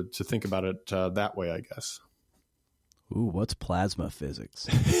have to think about it that way, I guess. Ooh, what's plasma physics?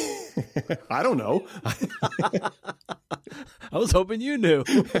 I don't know. I was hoping you knew.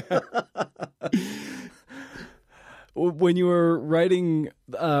 When you were writing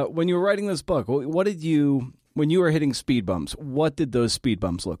this book, when you were hitting speed bumps, what did those speed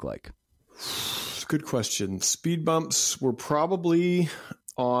bumps look like? Good question. Speed bumps were probably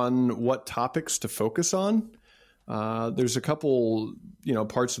on what topics to focus on. There's a couple,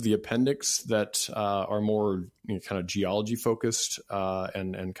 parts of the appendix that are more kind of geology focused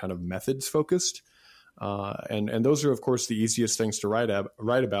and kind of methods focused. And those are, of course, the easiest things to write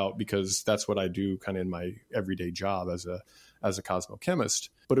about because that's what I do kind of in my everyday job as a cosmochemist.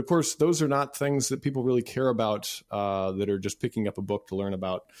 But of course, those are not things that people really care about that are just picking up a book to learn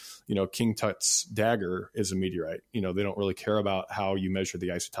about, King Tut's dagger is a meteorite. They don't really care about how you measure the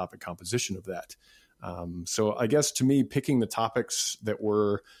isotopic composition of that. So I guess to me, picking the topics that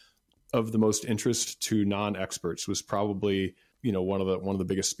were of the most interest to non-experts was probably, one of the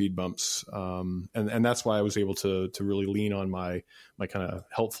biggest speed bumps. And that's why I was able to really lean on my kind of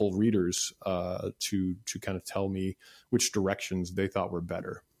helpful readers to kind of tell me which directions they thought were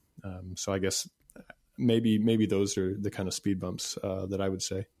better. So I guess maybe those are the kind of speed bumps that I would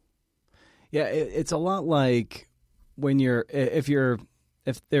say. Yeah, it's a lot like when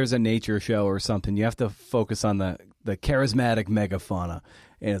if there's a nature show or something, you have to focus on the charismatic megafauna.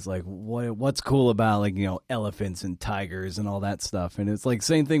 And it's like, what's cool about elephants and tigers and all that stuff. And it's like,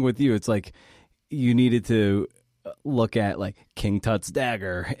 same thing with you. It's like you needed to look at like King Tut's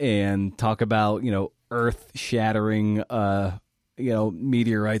dagger and talk about, earth shattering,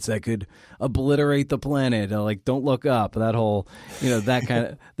 meteorites that could obliterate the planet. Like, don't look up, that whole,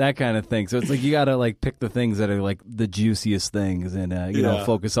 that kind of thing. So it's like, you got to like pick the things that are like the juiciest things and,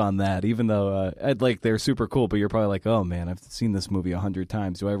 focus on that, even though they're super cool, but you're probably like, oh man, I've seen this movie 100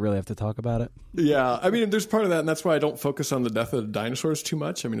 times. Do I really have to talk about it? Yeah. I mean, there's part of that. And that's why I don't focus on the death of the dinosaurs too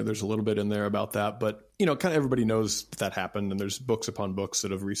much. I mean, there's a little bit in there about that, but kind of everybody knows that happened. And there's books upon books that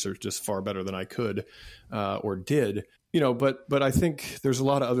have researched this far better than I could, or did. But I think there's a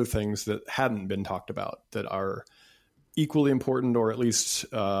lot of other things that hadn't been talked about that are equally important, or at least,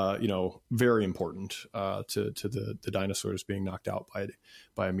 very important to the dinosaurs being knocked out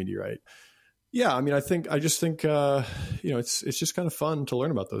by a meteorite. Yeah, I mean, I just think it's just kind of fun to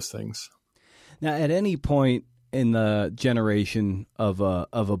learn about those things. Now, at any point in the generation of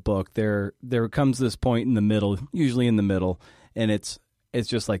a book, there comes this point in the middle, usually in the middle, and it's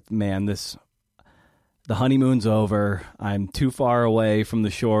just like, man, the honeymoon's over. I'm too far away from the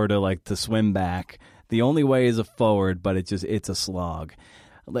shore to swim back. The only way is a forward, but it's a slog.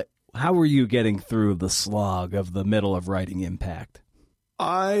 How were you getting through the slog of the middle of writing Impact?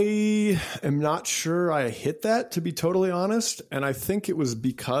 I am not sure I hit that, to be totally honest. And I think it was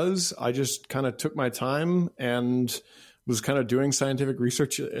because I just kind of took my time and was kind of doing scientific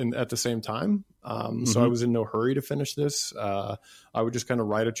research at the same time. So I was in no hurry to finish this. I would just kind of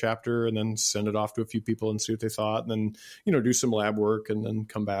write a chapter and then send it off to a few people and see what they thought, and then, do some lab work and then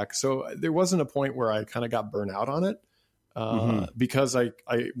come back. So there wasn't a point where I kind of got burnt out on it because I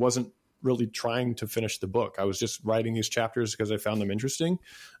wasn't really trying to finish the book. I was just writing these chapters because I found them interesting.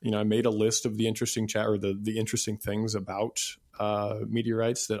 I made a list of the interesting the interesting things about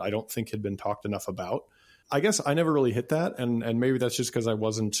meteorites that I don't think had been talked enough about. I guess I never really hit that, and maybe that's just because I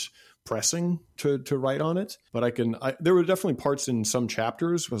wasn't pressing to write on it. But there were definitely parts in some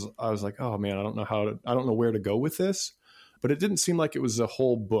chapters I was like, oh man, I don't know where to go with this. But it didn't seem like it was a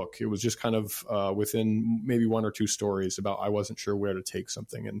whole book. It was just kind of within maybe one or two stories about I wasn't sure where to take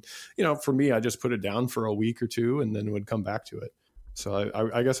something. And, for me, I just put it down for a week or two and then would come back to it. So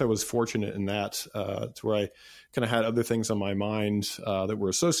I guess I was fortunate in that to where I kind of had other things on my mind that were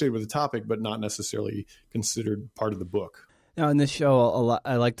associated with the topic, but not necessarily considered part of the book. Now, in this show,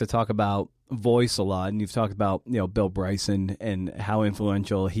 I like to talk about voice a lot, and you've talked about Bill Bryson and how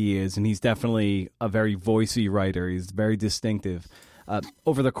influential he is, and he's definitely a very voicey writer. He's very distinctive.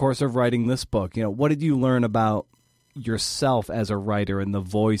 Over the course of writing this book, what did you learn about yourself as a writer and the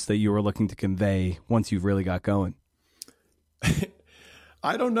voice that you were looking to convey once you really got going?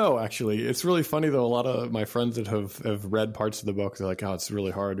 I don't know, actually. It's really funny, though. A lot of my friends that have read parts of the book, they're like, oh, it's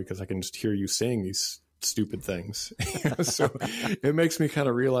really hard because I can just hear you saying these stupid things. So it makes me kind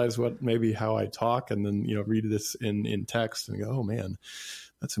of realize how I talk, and then read this in text and go, oh man,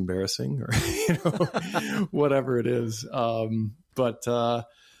 that's embarrassing, or whatever it is. But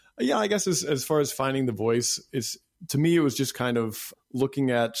I guess as far as finding the voice, to me it was just kind of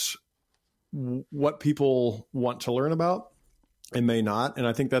looking at what people want to learn about and may not. And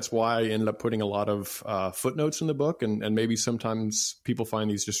I think that's why I ended up putting a lot of footnotes in the book. And maybe sometimes people find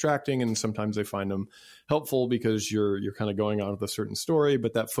these distracting and sometimes they find them helpful because you're kind of going on with a certain story.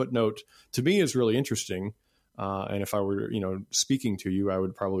 But that footnote to me is really interesting. And if I were, speaking to you, I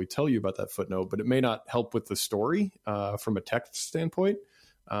would probably tell you about that footnote, but it may not help with the story from a text standpoint.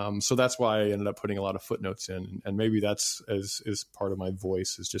 So that's why I ended up putting a lot of footnotes in. And maybe that's is part of my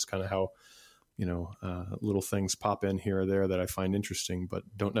voice, is just kind of how little things pop in here or there that I find interesting, but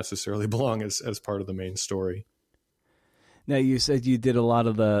don't necessarily belong as part of the main story. Now, you said you did a lot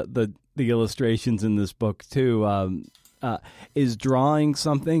of the illustrations in this book too. Is drawing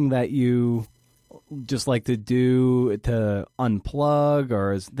something that you just like to do to unplug,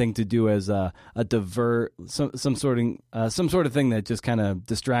 or is thing to do as a divert, some sort of thing that just kind of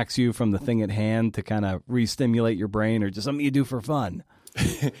distracts you from the thing at hand to kind of re-stimulate your brain, or just something you do for fun?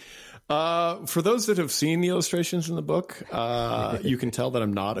 For those that have seen the illustrations in the book, you can tell that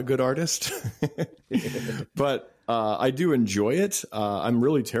I'm not a good artist, but I do enjoy it. I'm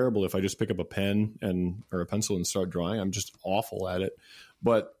really terrible if I just pick up a pen or a pencil and start drawing. I'm just awful at it.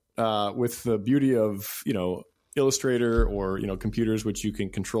 But with the beauty of Illustrator or computers, which you can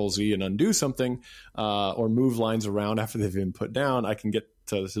Control Z and undo something, or move lines around after they've been put down, I can get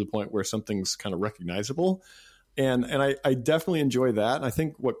to the point where something's kind of recognizable. And I definitely enjoy that. And I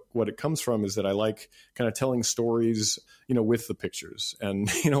think what it comes from is that I like kind of telling stories, with the pictures. And,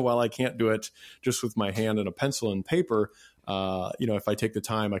 while I can't do it just with my hand and a pencil and paper, if I take the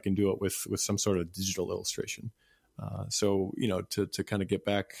time, I can do it with some sort of digital illustration. So, to kind of get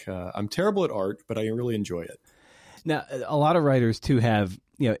back, I'm terrible at art, but I really enjoy it. Now, a lot of writers too have,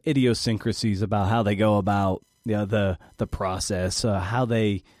 idiosyncrasies about how they go about, the process, how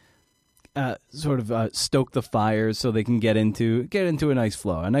they stoke the fires so they can get into a nice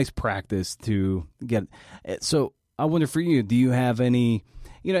flow, a nice practice to get. So I wonder for you, do you have any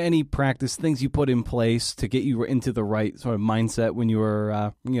practice things you put in place to get you into the right sort of mindset when you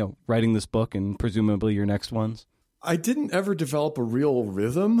were, writing this book and presumably your next ones? I didn't ever develop a real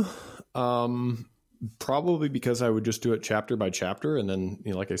rhythm, probably because I would just do it chapter by chapter and then,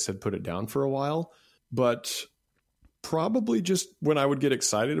 like I said, put it down for a while. But probably just when I would get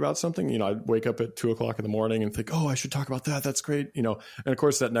excited about something, I'd wake up at 2:00 in the morning and think, oh, I should talk about that. That's great. And of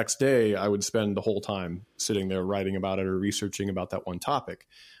course that next day I would spend the whole time sitting there writing about it or researching about that one topic,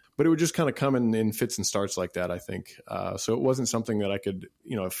 but it would just kind of come in fits and starts like that, I think. So it wasn't something that I could,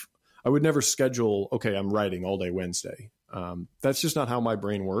 if I would never schedule, okay, I'm writing all day Wednesday. That's just not how my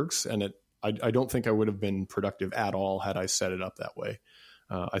brain works. And I don't think I would have been productive at all had I set it up that way.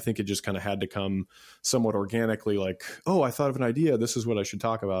 I think it just kind of had to come somewhat organically, like, oh, I thought of an idea. This is what I should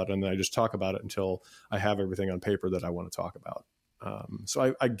talk about. And then I just talk about it until I have everything on paper that I want to talk about.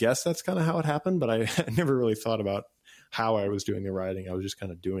 So I guess that's kind of how it happened, but I never really thought about how I was doing the writing. I was just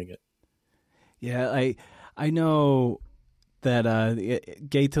kind of doing it. Yeah, I know that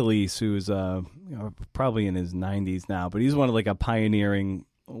Gay Talese, who's probably in his 90s now, but he's one of a pioneering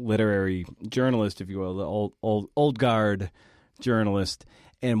literary journalist, if you will, the old guard journalist.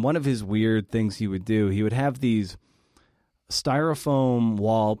 And one of his weird things he would do, he would have these styrofoam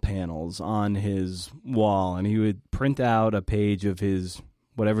wall panels on his wall, and he would print out a page of his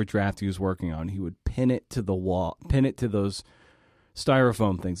whatever draft he was working on. He would pin it to the wall, pin it to those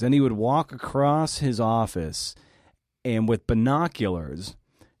styrofoam things. Then he would walk across his office and with binoculars,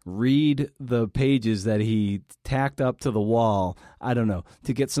 read the pages that he tacked up to the wall, I don't know,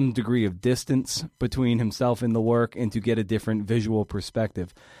 to get some degree of distance between himself and the work and to get a different visual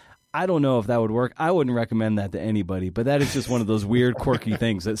perspective. I don't know if that would work. I wouldn't recommend that to anybody, but that is just one of those weird, quirky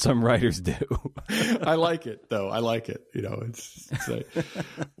things that some writers do. I like it, though. I like it. It's like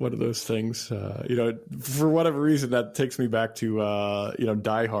one of those things, for whatever reason, that takes me back to,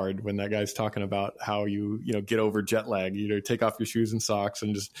 Die Hard, when that guy's talking about how you get over jet lag, take off your shoes and socks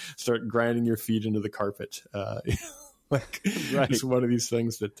and just start grinding your feet into the carpet. Right. It's one of these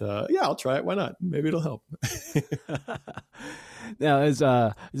things that, I'll try it. Why not? Maybe it'll help. Now, I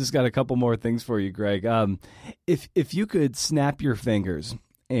just got a couple more things for you, Greg. If you could snap your fingers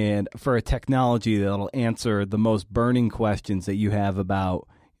and for a technology that'll answer the most burning questions that you have about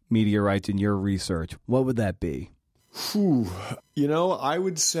meteorites in your research, what would that be? I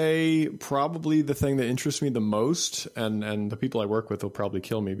would say probably the thing that interests me the most, and the people I work with will probably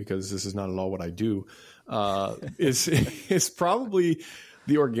kill me because this is not at all what I do, is probably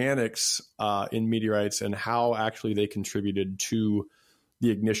the organics in meteorites and how actually they contributed to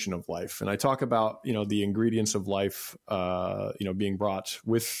the ignition of life. And I talk about, the ingredients of life, being brought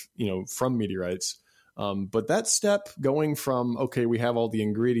with, from meteorites. But that step going from, okay, we have all the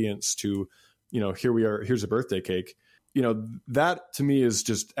ingredients to, here we are, here's a birthday cake. That to me is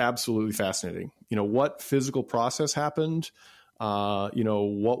just absolutely fascinating. What physical process happened?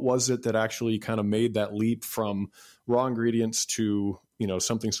 What was it that actually kind of made that leap from raw ingredients to,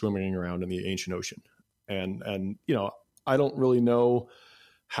 something swimming around in the ancient ocean? And I don't really know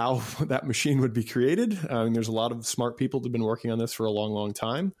how that machine would be created. There's a lot of smart people that have been working on this for a long, long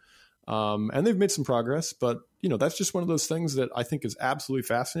time. And they've made some progress, but that's just one of those things that I think is absolutely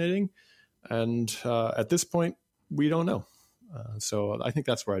fascinating. And at this point, we don't know. So I think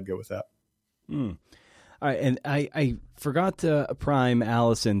that's where I'd go with that. All right, and I forgot to prime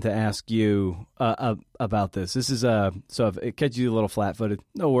Allison to ask you about this. This is so if it catches you a little flat-footed,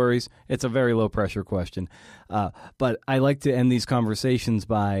 no worries. It's a very low-pressure question. But I like to end these conversations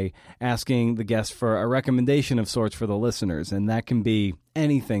by asking the guest for a recommendation of sorts for the listeners, and that can be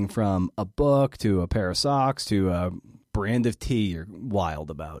anything from a book to a pair of socks to a brand of tea you're wild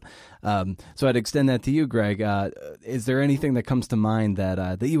about. So I'd extend that to you, Greg. Is there anything that comes to mind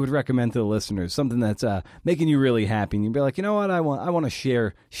that you would recommend to the listeners? Something that's making you really happy, and you'd be like, you know what, I want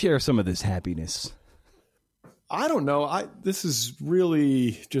to share some of this happiness. I don't know. This is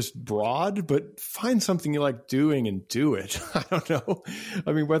really just broad, but find something you like doing and do it. I don't know.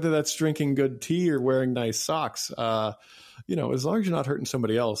 I mean, whether that's drinking good tea or wearing nice socks, as long as you're not hurting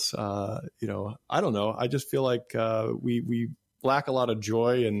somebody else, I don't know. I just feel like we lack a lot of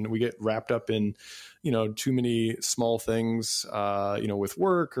joy, and we get wrapped up in, too many small things, with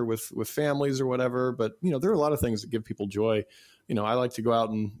work or with families or whatever. But, there are a lot of things that give people joy. I like to go out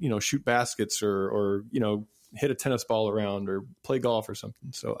and, shoot baskets or hit a tennis ball around or play golf or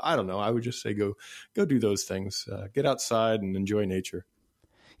something. So I don't know. I would just say go do those things. Get outside and enjoy nature.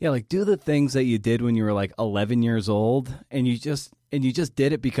 Yeah, like do the things that you did when you were like 11 years old, and you just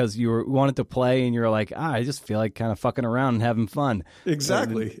did it because you wanted to play, and you're like, I just feel like kind of fucking around and having fun.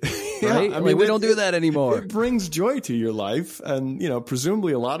 Exactly. Right? I mean, we don't do that anymore. It brings joy to your life, and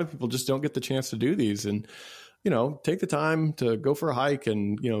presumably a lot of people just don't get the chance to do these, and take the time to go for a hike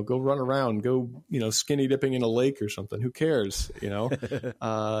and go run around, go skinny dipping in a lake or something. Who cares?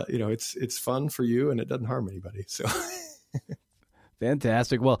 It's fun for you, and it doesn't harm anybody. So.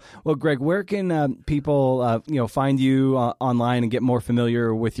 Fantastic. Well, Greg, where can people, find you online and get more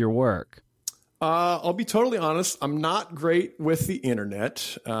familiar with your work? I'll be totally honest. I'm not great with the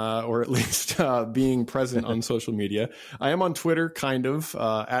internet, or at least being present on social media. I am on Twitter, kind of,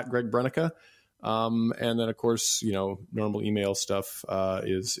 at Greg Brennecka. And then, of course, normal email stuff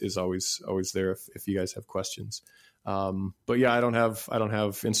is always there if you guys have questions. But yeah, I don't have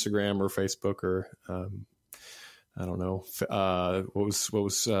Instagram or Facebook or I don't know. What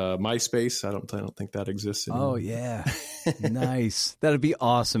was MySpace? I don't think that exists anymore. Oh yeah, nice. That'd be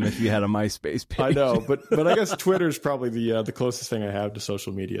awesome if you had a MySpace page. I know, but I guess Twitter is probably the closest thing I have to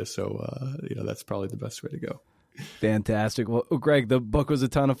social media. So that's probably the best way to go. Fantastic. Well, Greg, the book was a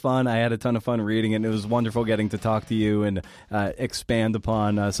ton of fun. I had a ton of fun reading it, and it was wonderful getting to talk to you and expand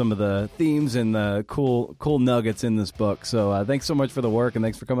upon some of the themes and the cool nuggets in this book. So thanks so much for the work, and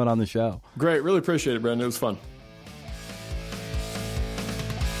thanks for coming on the show. Great. Really appreciate it, Brandon. It was fun.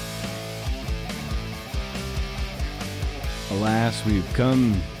 Alas, we've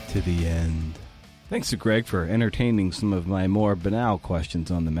come to the end. Thanks to Greg for entertaining some of my more banal questions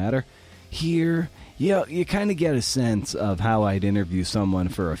on the matter. Here, you kind of get a sense of how I'd interview someone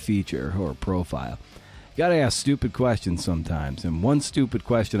for a feature or a profile. Gotta ask stupid questions sometimes. And one stupid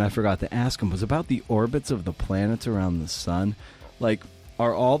question I forgot to ask him was about the orbits of the planets around the sun. Like,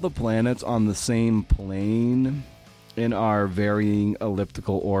 are all the planets on the same plane in our varying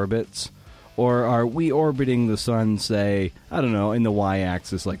elliptical orbits? Or are we orbiting the sun, say, I don't know, in the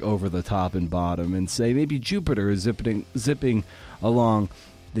y-axis, like over the top and bottom, and say maybe Jupiter is zipping along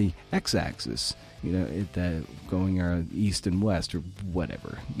the x-axis, going east and west or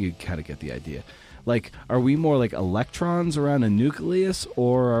whatever. You kind of get the idea. Like, are we more like electrons around a nucleus,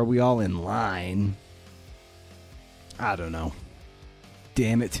 or are we all in line? I don't know.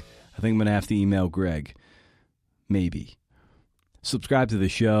 Damn it. I think I'm going to have to email Greg. Maybe. Subscribe to the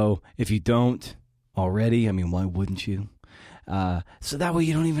show. If you don't already, why wouldn't you? So that way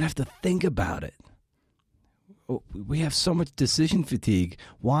you don't even have to think about it. We have so much decision fatigue.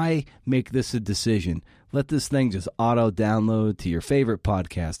 Why make this a decision? Let this thing just auto-download to your favorite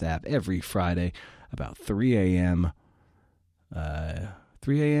podcast app every Friday about 3 a.m.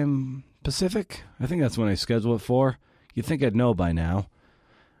 3 a.m. Pacific? I think that's when I schedule it for. You'd think I'd know by now.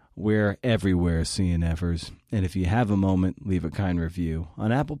 We're everywhere, CNFers. And if you have a moment, leave a kind review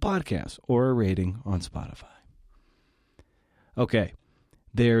on Apple Podcasts or a rating on Spotify. Okay,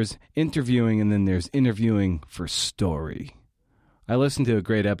 there's interviewing and then there's interviewing for story. I listened to a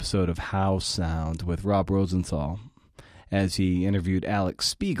great episode of How Sound with Rob Rosenthal as he interviewed Alex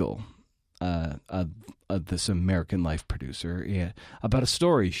Spiegel, This American Life producer, about a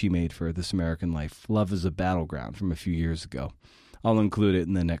story she made for This American Life, Love is a Battleground, from a few years ago. I'll include it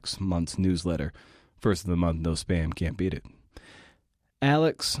in the next month's newsletter. First of the month, no spam, can't beat it.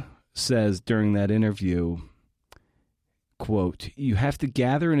 Alex says during that interview, quote, you have to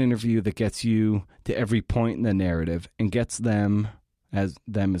gather an interview that gets you to every point in the narrative and gets them as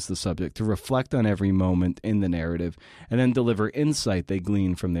the subject to reflect on every moment in the narrative and then deliver insight they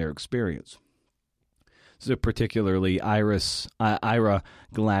glean from their experience. This is a particularly Ira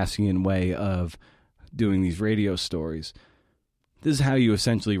Glassian way of doing these radio stories. This is how you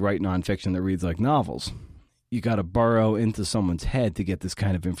essentially write nonfiction that reads like novels. You got to burrow into someone's head to get this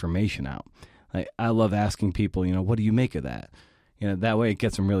kind of information out. I love asking people, what do you make of that? That way it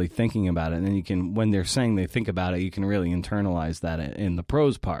gets them really thinking about it. And then you can, when they're saying they think about it, you can really internalize that in the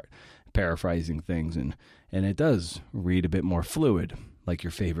prose part, paraphrasing things. And it does read a bit more fluid, like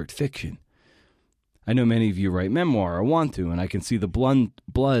your favorite fiction. I know many of you write memoir or want to, and I can see the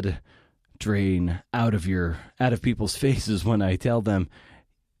blood drain out of people's faces when I tell them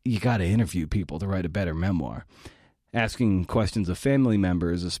you got to interview people to write a better memoir. Asking questions of family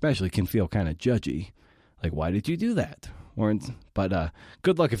members especially can feel kind of judgy. Like, why did you do that? But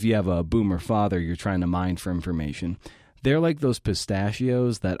good luck if you have a boomer father you're trying to mine for information. They're like those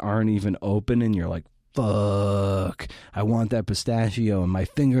pistachios that aren't even open and you're like, fuck, I want that pistachio and my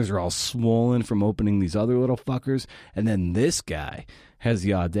fingers are all swollen from opening these other little fuckers. And then this guy has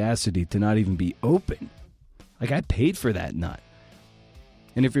the audacity to not even be open. Like, I paid for that nut.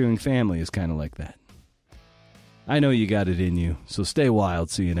 Interviewing family is kind of like that. I know you got it in you, so stay wild,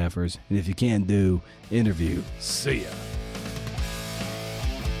 CNFers. And if you can't do, interview. See ya.